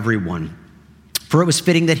for everyone. For it was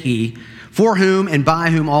fitting that he, for whom and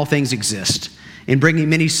by whom all things exist, in bringing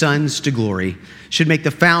many sons to glory, should make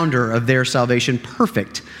the founder of their salvation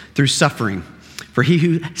perfect through suffering. For he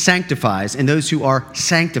who sanctifies and those who are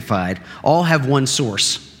sanctified all have one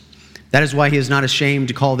source. That is why he is not ashamed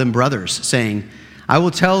to call them brothers, saying, I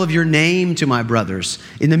will tell of your name to my brothers.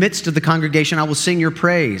 In the midst of the congregation, I will sing your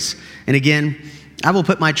praise. And again, I will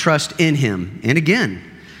put my trust in him. And again,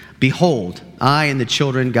 behold, I and the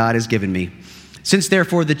children God has given me. Since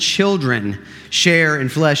therefore the children share in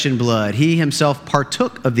flesh and blood, he himself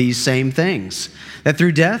partook of these same things, that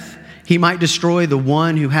through death he might destroy the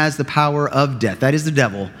one who has the power of death, that is the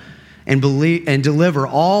devil, and deliver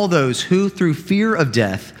all those who through fear of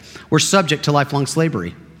death were subject to lifelong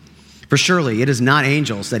slavery. For surely it is not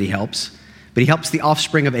angels that he helps, but he helps the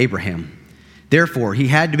offspring of Abraham. Therefore he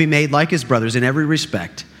had to be made like his brothers in every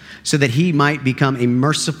respect, so that he might become a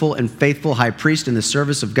merciful and faithful high priest in the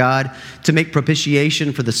service of God to make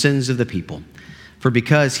propitiation for the sins of the people. For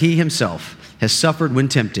because he himself has suffered when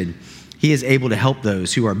tempted, he is able to help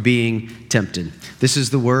those who are being tempted. This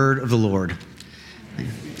is the word of the Lord.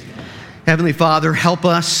 Heavenly Father, help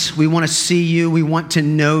us. We want to see you. We want to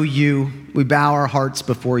know you. We bow our hearts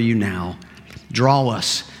before you now. Draw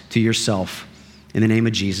us to yourself. In the name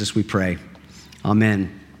of Jesus, we pray.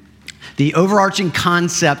 Amen. The overarching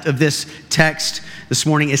concept of this text this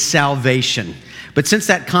morning is salvation. But since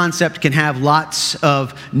that concept can have lots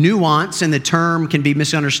of nuance and the term can be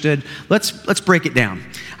misunderstood, let's break it down.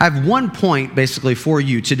 I have one point basically for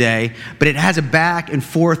you today, but it has a back and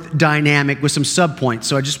forth dynamic with some subpoints.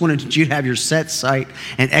 So I just wanted you to have your set sight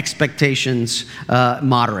and expectations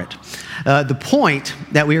moderate. The point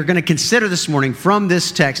that we are going to consider this morning from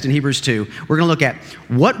this text in Hebrews 2, we're going to look at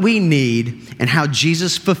what we need and how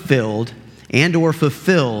Jesus fulfilled and or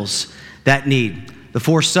fulfills that need. The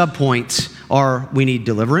 4 subpoints are: we need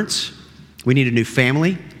deliverance, we need a new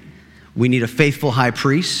family, we need a faithful high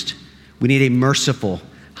priest, we need a merciful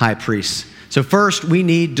high priest. So first, we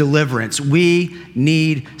need deliverance. We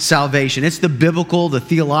need salvation. It's the biblical, the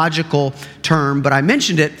theological term, but I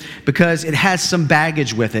mentioned it because it has some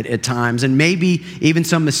baggage with it at times and maybe even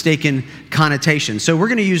some mistaken connotation. So we're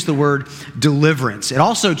going to use the word deliverance. It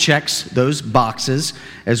also checks those boxes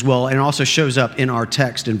as well, and it also shows up in our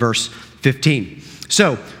text in verse 15.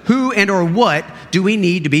 So who and or what do we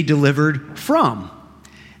need to be delivered from?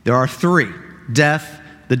 There are 3: death,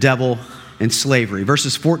 the devil, and slavery.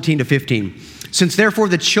 Verses 14 to 15. Since therefore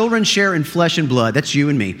the children share in flesh and blood, that's you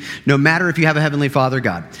and me, no matter if you have a heavenly Father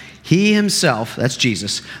God, he himself, that's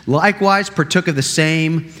Jesus, likewise partook of the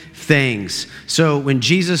same things. So when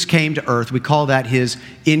Jesus came to earth, we call that his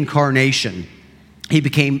incarnation. He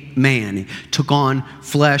became man. He took on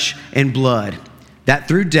flesh and blood. That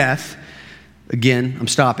through death, again, I'm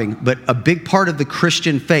stopping, but a big part of the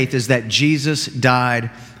Christian faith is that Jesus died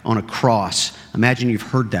on a cross. Imagine you've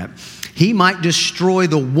heard that. He might destroy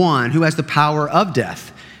the one who has the power of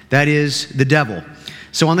death, that is the devil.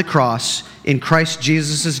 So on the cross, in Christ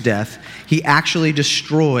Jesus' death, he actually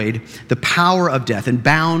destroyed the power of death and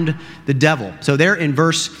bound the devil. So there in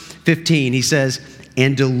verse 15, he says,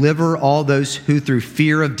 and deliver all those who through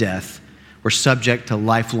fear of death were subject to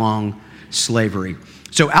lifelong slavery.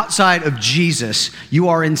 So outside of Jesus, you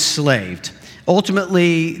are enslaved.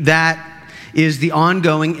 Ultimately, that is the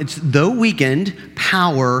ongoing, it's though weakened,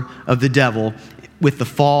 power of the devil with the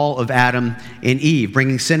fall of Adam and Eve,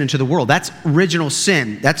 bringing sin into the world. That's original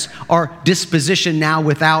sin. That's our disposition now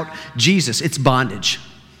without Jesus. It's bondage.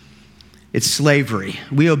 It's slavery.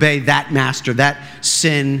 We obey that master, that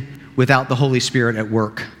sin without the Holy Spirit at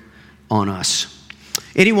work on us.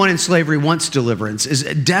 Anyone in slavery wants deliverance, is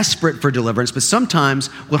desperate for deliverance, but sometimes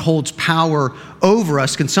what holds power over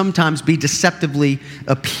us can sometimes be deceptively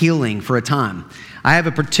appealing for a time. I have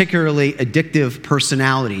a particularly addictive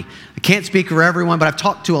personality. I can't speak for everyone, but I've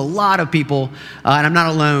talked to a lot of people, and I'm not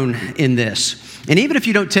alone in this. And even if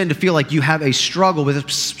you don't tend to feel like you have a struggle with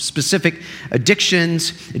specific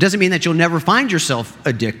addictions, it doesn't mean that you'll never find yourself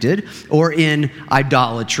addicted or in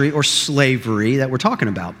idolatry or slavery that we're talking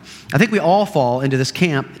about. I think we all fall into this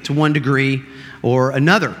camp to one degree or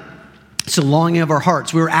another. It's the longing of our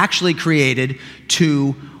hearts. We were actually created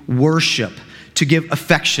to worship, to give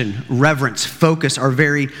affection, reverence, focus our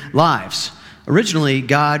very lives. Originally,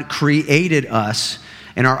 God created us,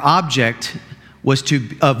 and our object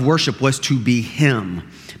of worship was to be him.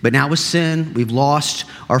 But now with sin, we've lost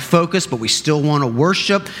our focus, but we still want to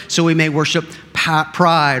worship. So we may worship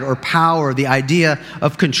pride or power, the idea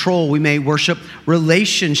of control. We may worship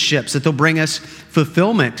relationships that they'll bring us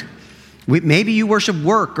fulfillment. Maybe you worship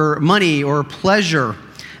work or money or pleasure.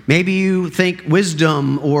 Maybe you think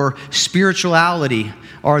wisdom or spirituality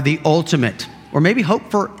are the ultimate, or maybe hope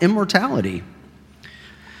for immortality.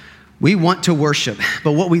 We want to worship,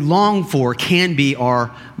 but what we long for can be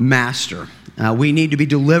our master. We need to be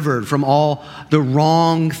delivered from all the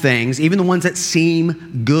wrong things, even the ones that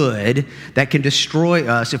seem good, that can destroy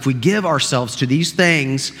us if we give ourselves to these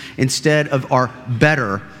things instead of our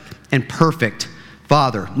better and perfect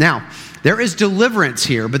Father. Now, there is deliverance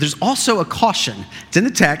here, but there's also a caution. It's in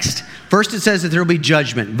the text. First, it says that there will be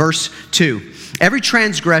judgment. Verse 2, every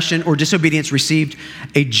transgression or disobedience received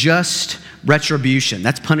a just retribution.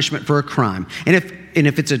 That's punishment for a crime. And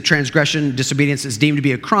if it's a transgression, disobedience is deemed to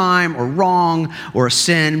be a crime or wrong or a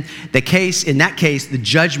sin, in that case, the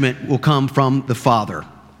judgment will come from the Father,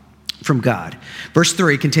 from God. Verse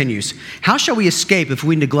 3 continues, how shall we escape if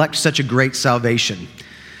we neglect such a great salvation?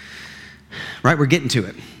 Right, we're getting to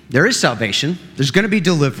it. There is salvation. There's going to be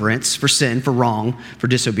deliverance for sin, for wrong, for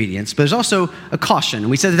disobedience. But there's also a caution.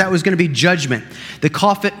 And we said that was going to be judgment. The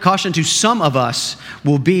caution to some of us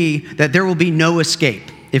will be that there will be no escape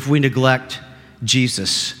if we neglect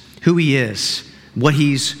Jesus, who he is, what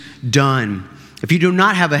he's done. If you do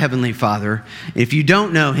not have a heavenly Father, if you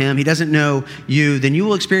don't know him, he doesn't know you, then you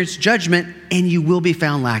will experience judgment and you will be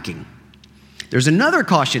found lacking. There's another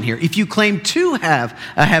caution here. If you claim to have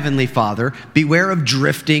a heavenly Father, beware of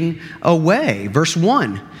drifting away. Verse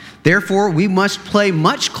 1, therefore we must pay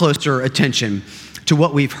much closer attention to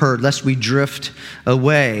what we've heard, lest we drift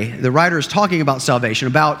away. The writer is talking about salvation,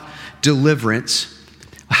 about deliverance.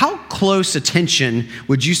 How close attention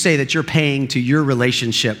would you say that you're paying to your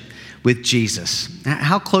relationship with Jesus?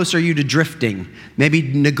 How close are you to drifting, maybe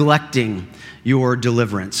neglecting your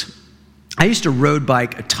deliverance? I used to road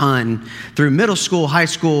bike a ton through middle school, high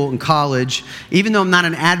school, and college. Even though I'm not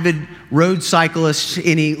an avid road cyclist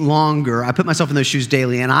any longer, I put myself in those shoes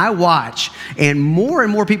daily, and I watch, and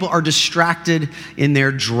more people are distracted in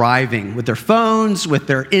their driving with their phones, with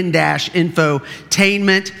their in-dash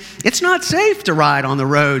infotainment. It's not safe to ride on the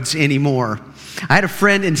roads anymore. I had a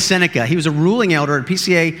friend in Seneca. He was a ruling elder at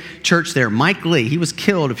PCA church there, Mike Lee. He was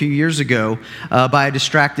killed a few years ago by a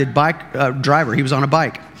distracted bike driver. He was on a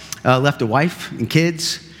bike. Left a wife and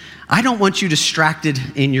kids. I don't want you distracted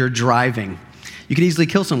in your driving. You could easily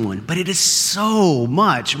kill someone, but it is so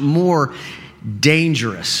much more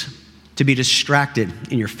dangerous to be distracted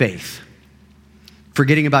in your faith,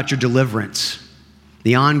 forgetting about your deliverance,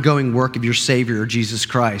 the ongoing work of your Savior, Jesus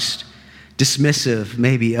Christ, dismissive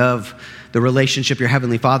maybe of the relationship your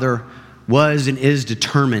Heavenly Father was and is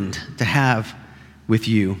determined to have with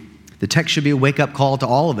you. The text should be a wake-up call to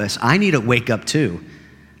all of us. I need a wake-up too.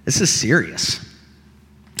 This is serious.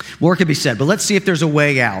 More could be said, but let's see if there's a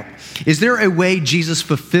way out. Is there a way Jesus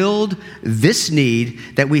fulfilled this need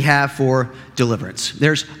that we have for deliverance?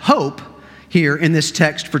 There's hope here in this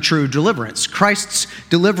text for true deliverance. Christ's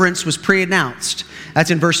deliverance was pre-announced. That's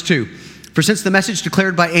in verse 2. For since the message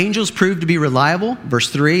declared by angels proved to be reliable, verse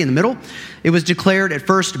 3 in the middle, it was declared at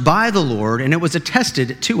first by the Lord, and it was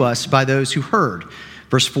attested to us by those who heard.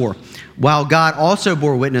 Verse 4, while God also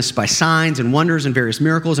bore witness by signs and wonders and various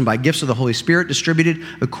miracles and by gifts of the Holy Spirit distributed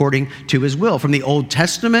according to his will. From the Old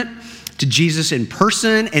Testament to Jesus in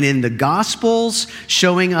person and in the Gospels,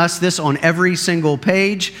 showing us this on every single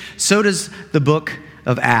page, so does the book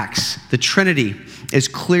of Acts. The Trinity is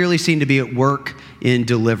clearly seen to be at work in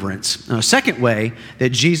deliverance. Now, a second way that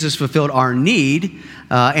Jesus fulfilled our need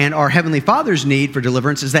and our Heavenly Father's need for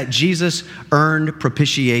deliverance is that Jesus earned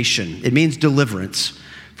propitiation. It means deliverance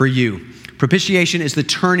for you. Propitiation is the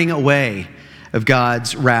turning away of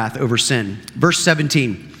God's wrath over sin. Verse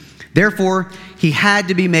 17, therefore, he had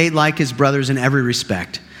to be made like his brothers in every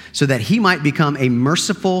respect, so that he might become a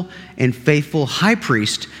merciful and faithful high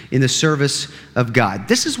priest in the service of God.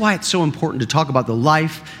 This is why it's so important to talk about the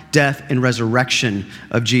life, death, and resurrection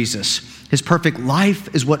of Jesus. His perfect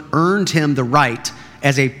life is what earned him the right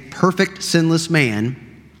as a perfect, sinless man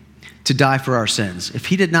to die for our sins. If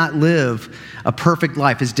he did not live a perfect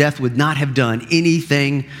life, his death would not have done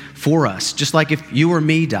anything for us. Just like if you or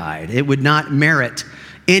me died, it would not merit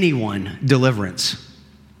anyone deliverance.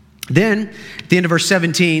 Then, at the end of verse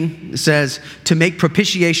 17, it says, to make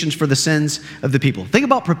propitiations for the sins of the people. Think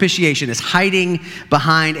about propitiation as hiding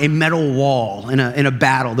behind a metal wall in a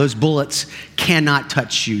battle. Those bullets cannot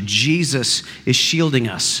touch you. Jesus is shielding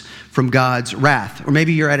us from God's wrath. Or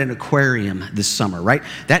maybe you're at an aquarium this summer, right?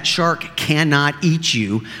 That shark cannot eat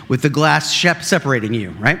you with the glass separating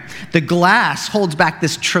you, right? The glass holds back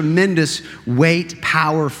this tremendous weight,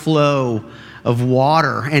 power, flow of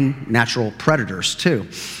water and natural predators too.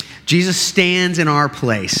 Jesus stands in our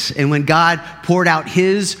place. And when God poured out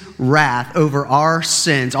his wrath over our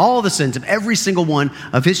sins, all the sins of every single one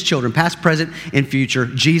of his children, past, present, and future,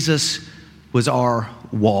 Jesus was our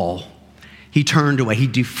wall. He turned away. He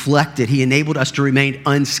deflected. He enabled us to remain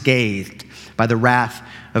unscathed by the wrath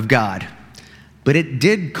of God. But it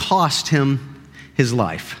did cost him his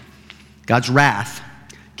life. God's wrath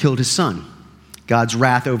killed his son. God's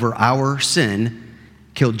wrath over our sin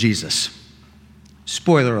killed Jesus.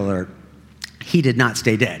 Spoiler alert, he did not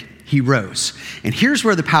stay dead. He rose. And here's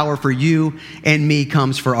where the power for you and me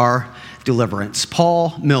comes for our deliverance.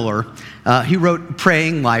 Paul Miller, he wrote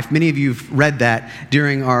Praying Life. Many of you have read that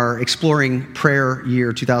during our Exploring Prayer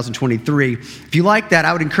Year 2023. If you like that,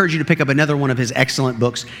 I would encourage you to pick up another one of his excellent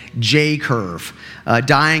books, J-Curve,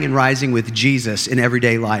 Dying and Rising with Jesus in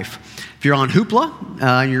Everyday Life. If you're on Hoopla,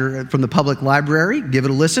 and you're from the public library, give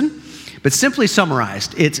it a listen. But simply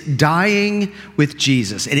summarized, it's dying with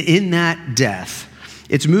Jesus. And in that death,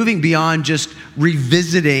 it's moving beyond just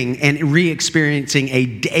revisiting and re-experiencing a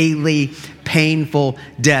daily painful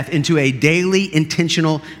death into a daily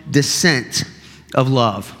intentional descent of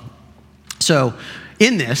love. So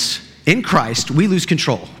in this, in Christ, we lose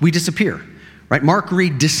control. We disappear, right? Mark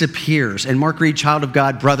Reed disappears, and Mark Reed, child of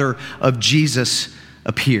God, brother of Jesus,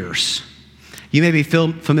 appears. You may be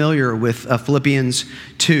familiar with Philippians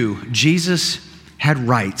 2. Jesus had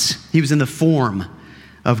rights. He was in the form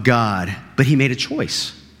of God, but he made a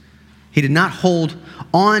choice. He did not hold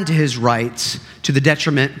on to his rights to the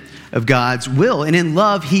detriment of God's will. And in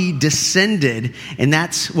love, he descended, and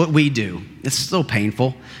that's what we do. It's so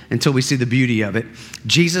painful until we see the beauty of it.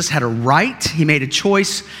 Jesus had a right. He made a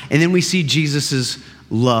choice, and then we see Jesus's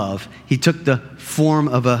love. He took the form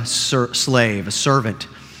of a slave, a servant,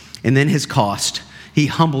 and then his cost. He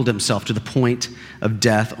humbled himself to the point of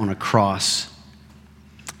death on a cross.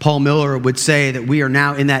 Paul Miller would say that we are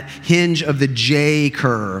now in that hinge of the J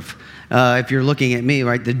curve. If you're looking at me,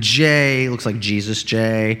 right, the J looks like Jesus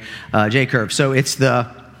J curve. So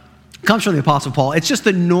comes from the Apostle Paul. It's just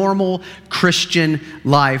the normal Christian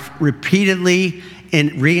life, repeatedly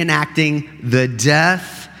reenacting the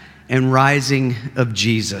death and rising of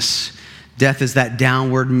Jesus. Death is that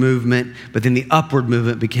downward movement, but then the upward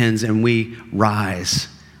movement begins and we rise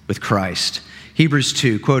with Christ. Hebrews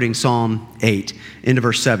 2, quoting Psalm 8, into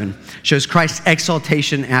verse 7, shows Christ's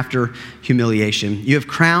exaltation after humiliation. You have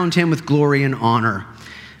crowned him with glory and honor,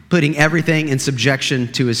 putting everything in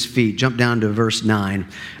subjection to his feet. Jump down to verse 9.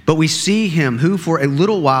 But we see him who for a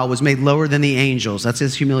little while was made lower than the angels, that's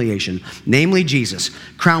his humiliation, namely Jesus,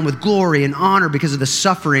 crowned with glory and honor because of the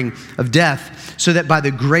suffering of death, so that by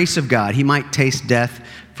the grace of God he might taste death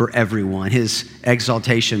for everyone, his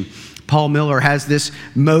exaltation. Paul Miller has this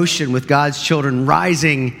motion with God's children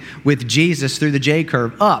rising with Jesus through the J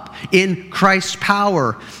curve, up in Christ's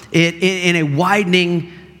power, in a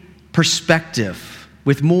widening perspective,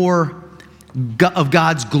 with more of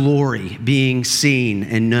God's glory being seen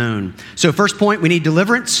and known. So first point, we need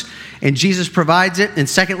deliverance, and Jesus provides it. And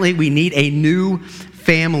secondly, we need a new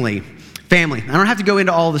family. I don't have to go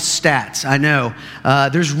into all the stats. I know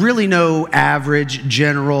there's really no average,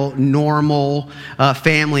 general, normal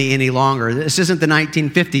family any longer. This isn't the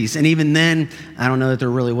 1950s. And even then, I don't know that there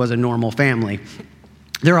really was a normal family.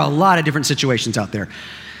 There are a lot of different situations out there.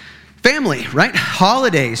 Family, right?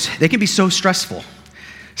 Holidays, they can be so stressful.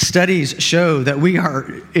 Studies show that we are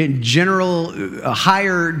in general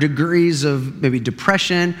higher degrees of maybe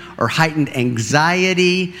depression or heightened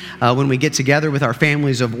anxiety when we get together with our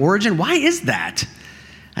families of origin. Why is that?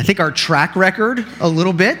 I think our track record a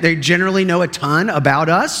little bit. They generally know a ton about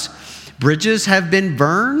us. Bridges have been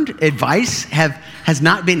burned. Advice has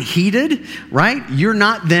not been heeded, right? You're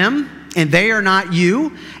not them and they are not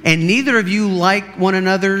you. And neither of you like one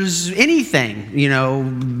another's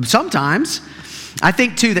anything, sometimes. I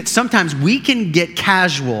think, too, that sometimes we can get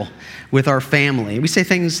casual with our family. We say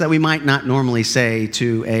things that we might not normally say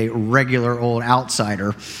to a regular old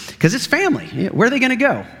outsider because it's family. Where are they going to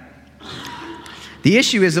go? The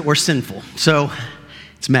issue is that we're sinful, so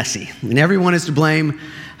it's messy. And everyone is to blame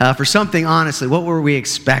for something, honestly. What were we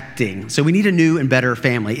expecting? So we need a new and better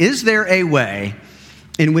family. Is there a way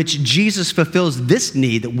in which Jesus fulfills this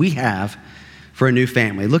need that we have for a new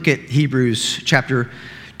family? Look at Hebrews chapter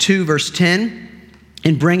 2, verse 10.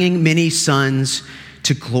 In bringing many sons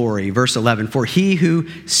to glory. Verse 11, for he who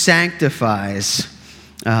sanctifies,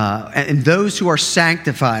 and those who are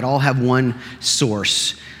sanctified all have one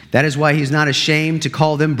source. That is why he's not ashamed to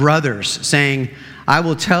call them brothers, saying, I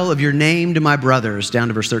will tell of your name to my brothers. Down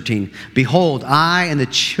to verse 13. Behold, I and the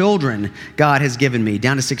children God has given me.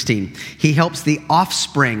 Down to 16. He helps the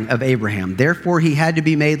offspring of Abraham. Therefore, he had to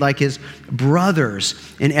be made like his brothers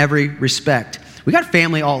in every respect. We got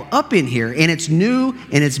family all up in here, and it's new,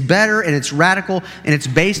 and it's better, and it's radical, and it's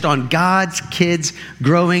based on God's kids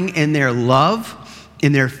growing in their love,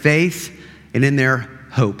 in their faith, and in their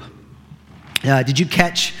hope. Did you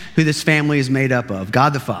catch who this family is made up of?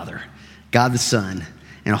 God the Father, God the Son,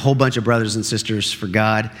 and a whole bunch of brothers and sisters for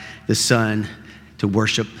God the Son to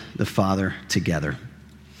worship the Father together.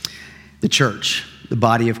 The church, the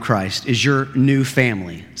body of Christ, is your new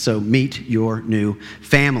family. So meet your new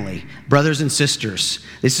family. Brothers and sisters,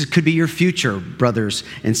 could be your future brothers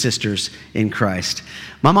and sisters in Christ.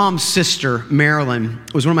 My mom's sister, Marilyn,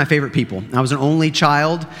 was one of my favorite people. I was an only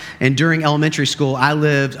child, and during elementary school, I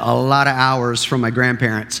lived a lot of hours from my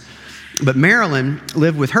grandparents. But Marilyn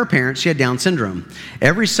lived with her parents. She had Down syndrome.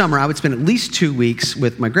 Every summer, I would spend at least 2 weeks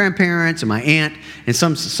with my grandparents and my aunt, and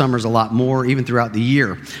some summers a lot more, even throughout the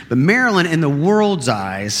year. But Marilyn, in the world's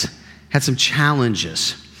eyes, had some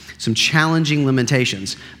challenges, some challenging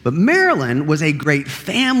limitations. But Marilyn was a great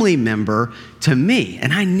family member to me,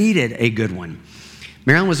 and I needed a good one.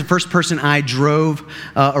 Marilyn was the first person I drove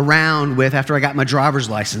around with after I got my driver's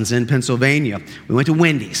license in Pennsylvania. We went to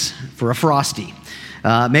Wendy's for a Frosty.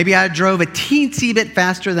 Maybe I drove a teensy bit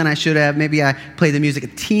faster than I should have. Maybe I played the music a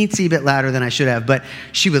teensy bit louder than I should have. But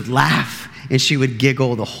she would laugh and she would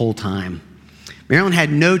giggle the whole time. Marilyn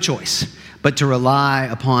had no choice but to rely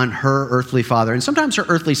upon her earthly father and sometimes her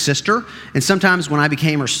earthly sister, and sometimes when I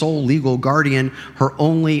became her sole legal guardian, her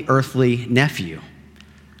only earthly nephew.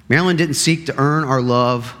 Marilyn didn't seek to earn our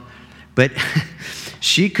love, but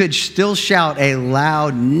she could still shout a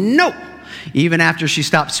loud no even after she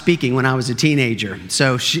stopped speaking when I was a teenager.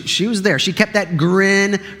 So she was there. She kept that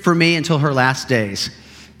grin for me until her last days.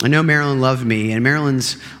 I know Marilyn loved me, and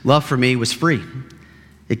Marilyn's love for me was free.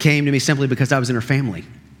 It came to me simply because I was in her family.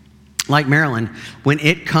 like Marilyn, when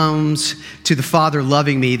it comes to the Father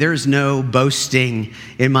loving me, there's no boasting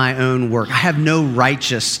in my own work. I have no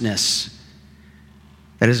righteousness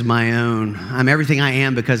that is my own. I'm everything I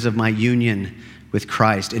am because of my union with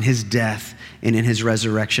Christ in his death and in his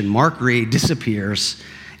resurrection. Mark Reed disappears,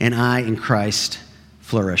 and I in Christ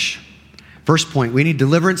flourish. First point, we need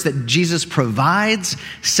deliverance that Jesus provides.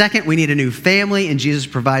 Second, we need a new family, and Jesus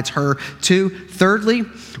provides her too. Thirdly,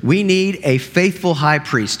 we need a faithful high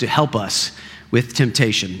priest to help us with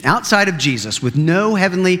temptation. Outside of Jesus, with no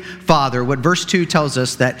heavenly Father, what verse 2 tells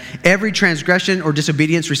us that every transgression or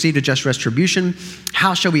disobedience received a just retribution.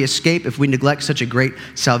 How shall we escape if we neglect such a great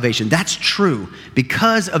salvation? That's true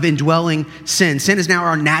because of indwelling sin. Sin is now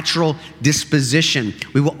our natural disposition.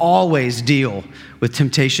 We will always deal with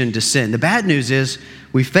temptation to sin. The bad news is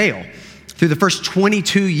we fail. Through the first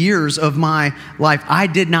 22 years of my life, I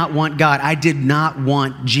did not want God. I did not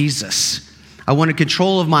want Jesus. I wanted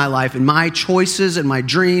control of my life and my choices and my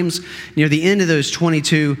dreams. Near the end of those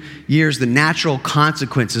 22 years, the natural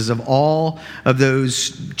consequences of all of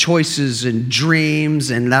those choices and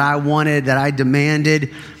dreams and that I wanted, that I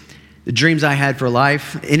demanded, the dreams I had for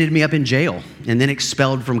life, ended me up in jail and then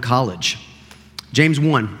expelled from college. James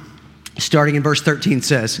 1, starting in verse 13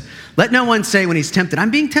 says, "Let no one say when he's tempted,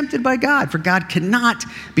 I'm being tempted by God, for God cannot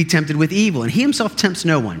be tempted with evil, and he himself tempts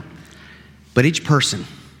no one. But each person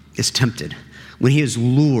is tempted when he is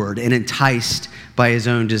lured and enticed by his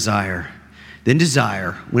own desire. Then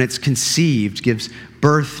desire, when it's conceived, gives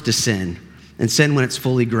birth to sin. And sin, when it's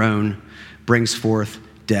fully grown, brings forth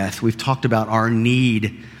death." We've talked about our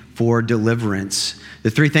need for deliverance. The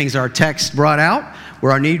three things our text brought out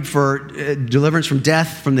were our need for deliverance from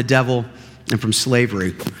death, from the devil, and from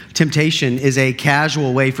slavery. Temptation is a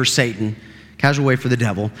casual way for Satan, casual way for the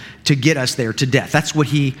devil, to get us there, to death. That's what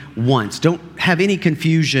he wants. Don't have any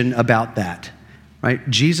confusion about that. Right?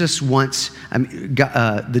 Jesus wants,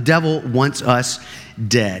 the devil wants us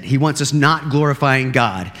dead. He wants us not glorifying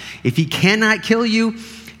God. If he cannot kill you,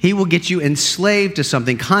 he will get you enslaved to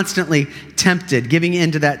something, constantly tempted, giving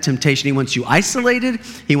in to that temptation. He wants you isolated.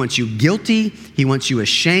 He wants you guilty. He wants you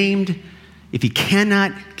ashamed. If he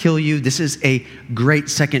cannot kill you, this is a great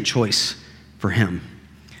second choice for him.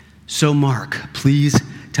 So Mark, please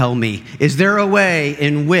tell me, is there a way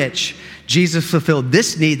in which Jesus fulfilled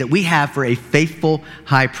this need that we have for a faithful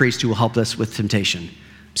high priest who will help us with temptation?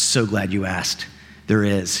 I'm so glad you asked. There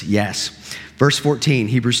is, yes. Verse 14,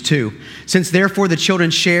 Hebrews 2. "Since therefore the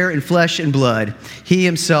children share in flesh and blood, he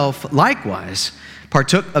himself likewise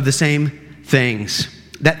partook of the same things,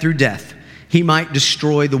 that through death he might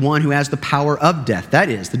destroy the one who has the power of death, that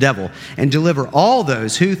is, the devil, and deliver all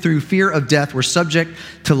those who through fear of death were subject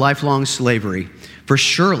to lifelong slavery. For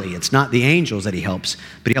surely it's not the angels that he helps,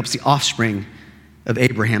 but he helps the offspring of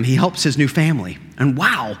Abraham. He helps his new family." And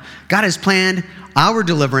wow, God has planned our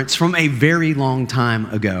deliverance from a very long time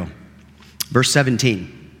ago. Verse 17,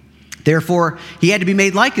 "Therefore he had to be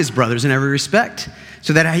made like his brothers in every respect,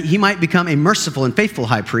 so that he might become a merciful and faithful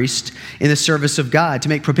high priest in the service of God, to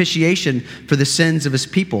make propitiation for the sins of his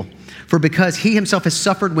people. For because he himself has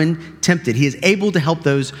suffered when tempted, he is able to help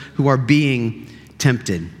those who are being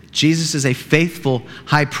tempted." Jesus is a faithful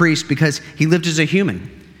high priest because he lived as a human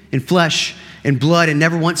in flesh and blood and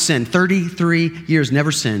never once sinned. 33 years,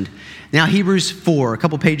 never sinned. Now Hebrews 4, a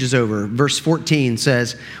couple pages over, verse 14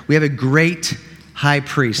 says, we have a great high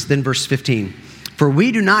priest. Then verse 15, "For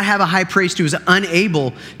we do not have a high priest who is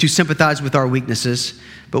unable to sympathize with our weaknesses,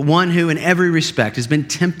 but one who in every respect has been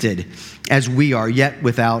tempted as we are, yet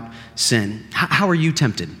without sin." How are you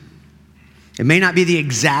tempted? It may not be the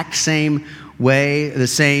exact same way, the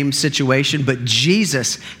same situation, but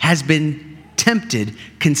Jesus has been tempted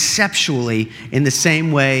conceptually in the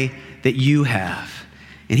same way that you have.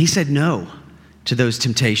 And he said no to those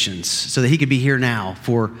temptations so that he could be here now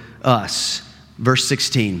for us. Verse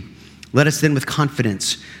 16, "Let us then with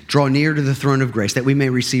confidence draw near to the throne of grace, that we may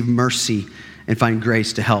receive mercy and find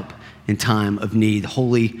grace to help in time of need." The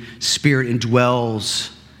Holy Spirit indwells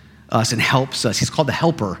us and helps us. He's called the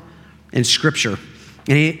helper in Scripture.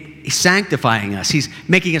 And he's sanctifying us. He's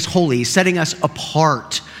making us holy. He's setting us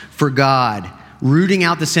apart for God, rooting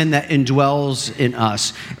out the sin that indwells in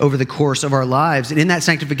us over the course of our lives. And in that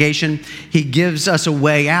sanctification, he gives us a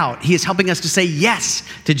way out. He is helping us to say yes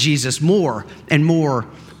to Jesus more and more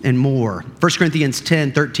and more. 1 Corinthians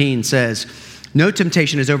 10:13 says, "No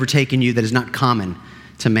temptation has overtaken you that is not common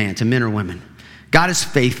to man," to men or women. God is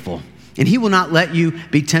faithful, and he will not let you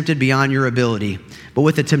be tempted beyond your ability. But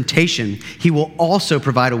with the temptation, he will also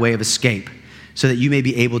provide a way of escape so that you may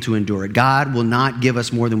be able to endure it. God will not give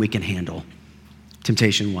us more than we can handle,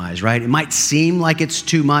 temptation-wise, right? It might seem like it's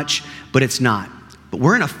too much, but it's not. but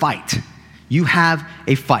we're in a fight. You have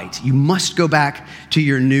a fight. You must go back to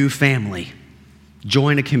your new family.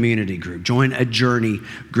 Join a community group. Join a journey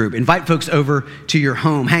group. Invite folks over to your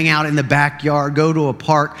home. Hang out in the backyard. Go to a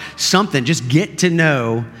park. Something. Just get to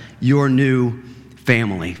know your new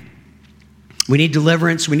family. We need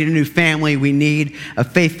deliverance. We need a new family. We need a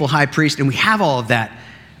faithful high priest. And we have all of that.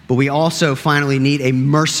 But we also finally need a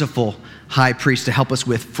merciful high priest to help us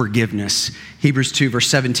with forgiveness. Hebrews 2, verse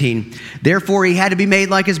 17. Therefore, he had to be made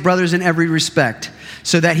like his brothers in every respect,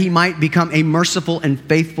 so that he might become a merciful and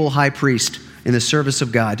faithful high priest in the service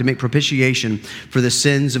of God to make propitiation for the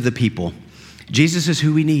sins of the people. Jesus is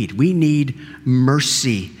who we need. We need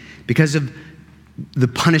mercy because of the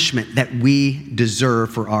punishment that we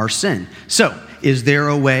deserve for our sin. So, is there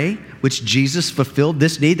a way which Jesus fulfilled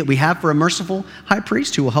this need that we have for a merciful high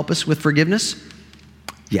priest who will help us with forgiveness?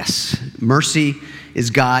 Yes. Mercy is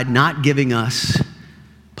God not giving us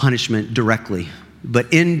punishment directly,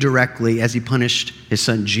 but indirectly as he punished his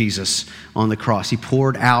son Jesus on the cross. He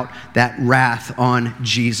poured out that wrath on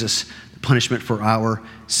Jesus, the punishment for our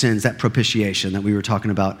sins, that propitiation that we were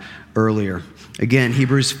talking about earlier. Again,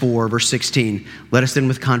 Hebrews 4, verse 16, let us then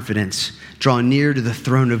with confidence draw near to the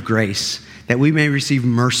throne of grace, that we may receive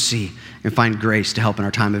mercy and find grace to help in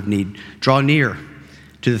our time of need. Draw near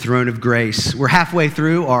to the throne of grace. We're halfway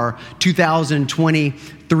through our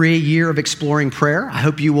 2023 year of exploring prayer. I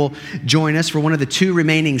hope you will join us for one of the 2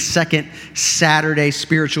 remaining second Saturday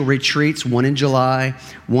spiritual retreats, one in July,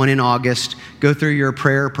 one in August. Go through your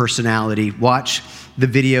prayer personality. Watch the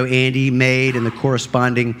video Andy made and the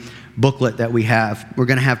corresponding booklet that we have. We're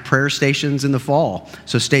going to have prayer stations in the fall,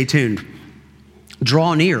 so stay tuned.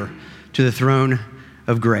 Draw near to the throne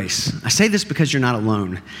of grace. I say this because you're not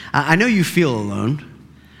alone. I know you feel alone.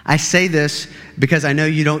 I say this because I know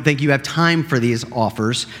you don't think you have time for these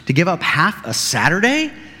offers. To give up half a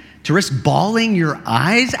Saturday? To risk bawling your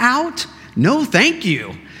eyes out? No, thank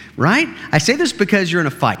you, right? I say this because you're in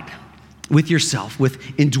a fight with yourself,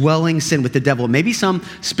 with indwelling sin, with the devil. Maybe some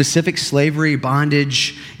specific slavery,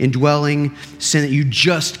 bondage, indwelling sin that you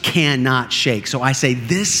just cannot shake. So I say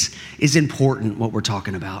this is important, what we're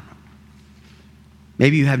talking about.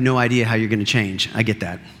 Maybe you have no idea how you're going to change. I get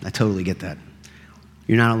that. I totally get that.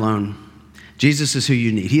 You're not alone. Jesus is who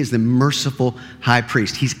you need. He is the merciful high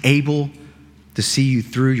priest. He's able to see you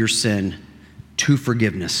through your sin to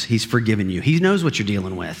forgiveness. He's forgiven you. He knows what you're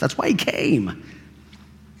dealing with. That's why he came.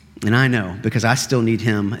 And I know, because I still need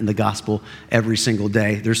him in the gospel every single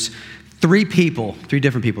day. There's 3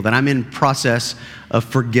 different people that I'm in process of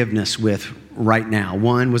forgiveness with right now.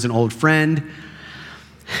 One was an old friend.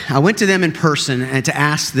 I went to them in person and to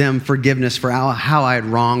ask them forgiveness for how I had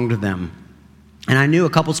wronged them. And I knew a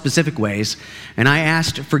couple specific ways, and I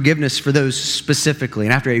asked forgiveness for those specifically.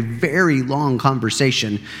 And after a very long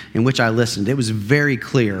conversation in which I listened, it was very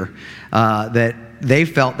clear that they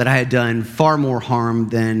felt that I had done far more harm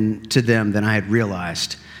to them than I had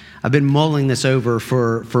realized. I've been mulling this over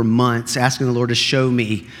for months, asking the Lord to show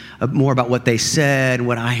me more about what they said and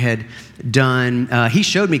what I had done. He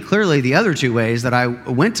showed me clearly the other 2 ways that I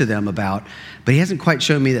went to them about, but he hasn't quite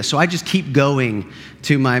shown me this. So I just keep going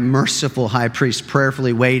to my merciful high priest,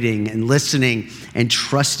 prayerfully waiting and listening and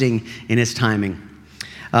trusting in his timing.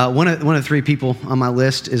 One of the 3 people on my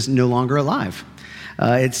list is no longer alive.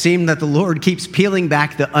 It seemed that the Lord keeps peeling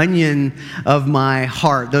back the onion of my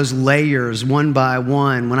heart, those layers one by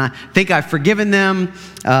one. When I think I've forgiven them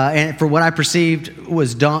and for what I perceived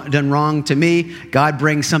was done wrong to me, God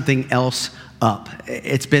brings something else up.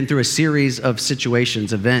 It's been through a series of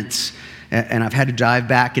situations, events, and I've had to dive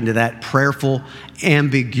back into that prayerful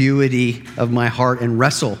ambiguity of my heart and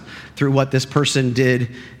wrestle through what this person did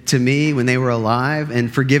to me when they were alive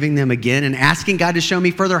and forgiving them again and asking God to show me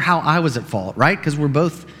further how I was at fault, right? Because we're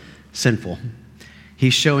both sinful.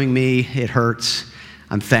 He's showing me it hurts.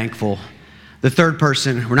 I'm thankful. The 3rd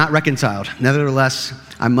person, we're not reconciled. Nevertheless,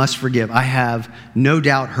 I must forgive. I have no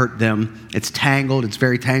doubt hurt them. It's tangled. It's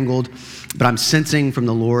very tangled. But I'm sensing from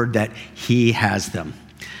the Lord that he has them.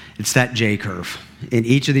 It's that J curve. In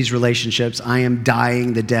each of these relationships, I am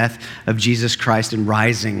dying the death of Jesus Christ and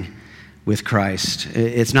rising with Christ.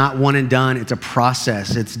 It's not one and done. It's a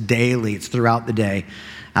process. It's daily. It's throughout the day.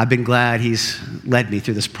 I've been glad he's led me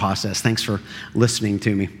through this process. Thanks for listening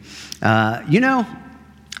to me.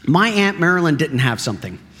 My Aunt Marilyn didn't have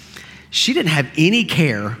something. She didn't have any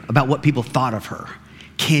care about what people thought of her.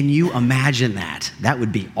 Can you imagine that? That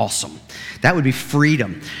would be awesome. That would be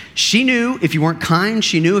freedom. She knew if you weren't kind.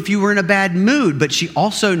 She knew if you were in a bad mood, but she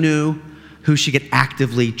also knew who she could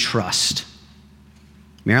actively trust.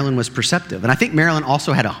 Marilyn was perceptive. And I think Marilyn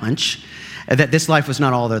also had a hunch that this life was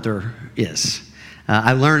not all that there is.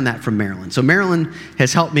 I learned that from Marilyn. So Marilyn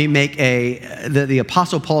has helped me make the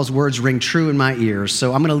Apostle Paul's words ring true in my ears.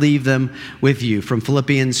 So I'm going to leave them with you from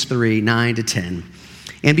Philippians 3, 9 to 10.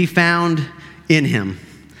 And be found in him,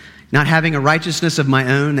 not having a righteousness of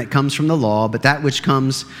my own that comes from the law, but that which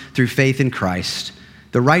comes through faith in Christ,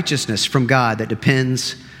 the righteousness from God that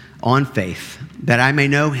depends on faith, that I may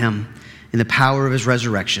know him in the power of his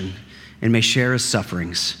resurrection and may share his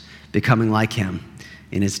sufferings, becoming like him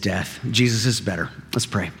in his death. Jesus is better. Let's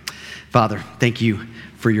pray. Father, thank you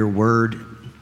for your word.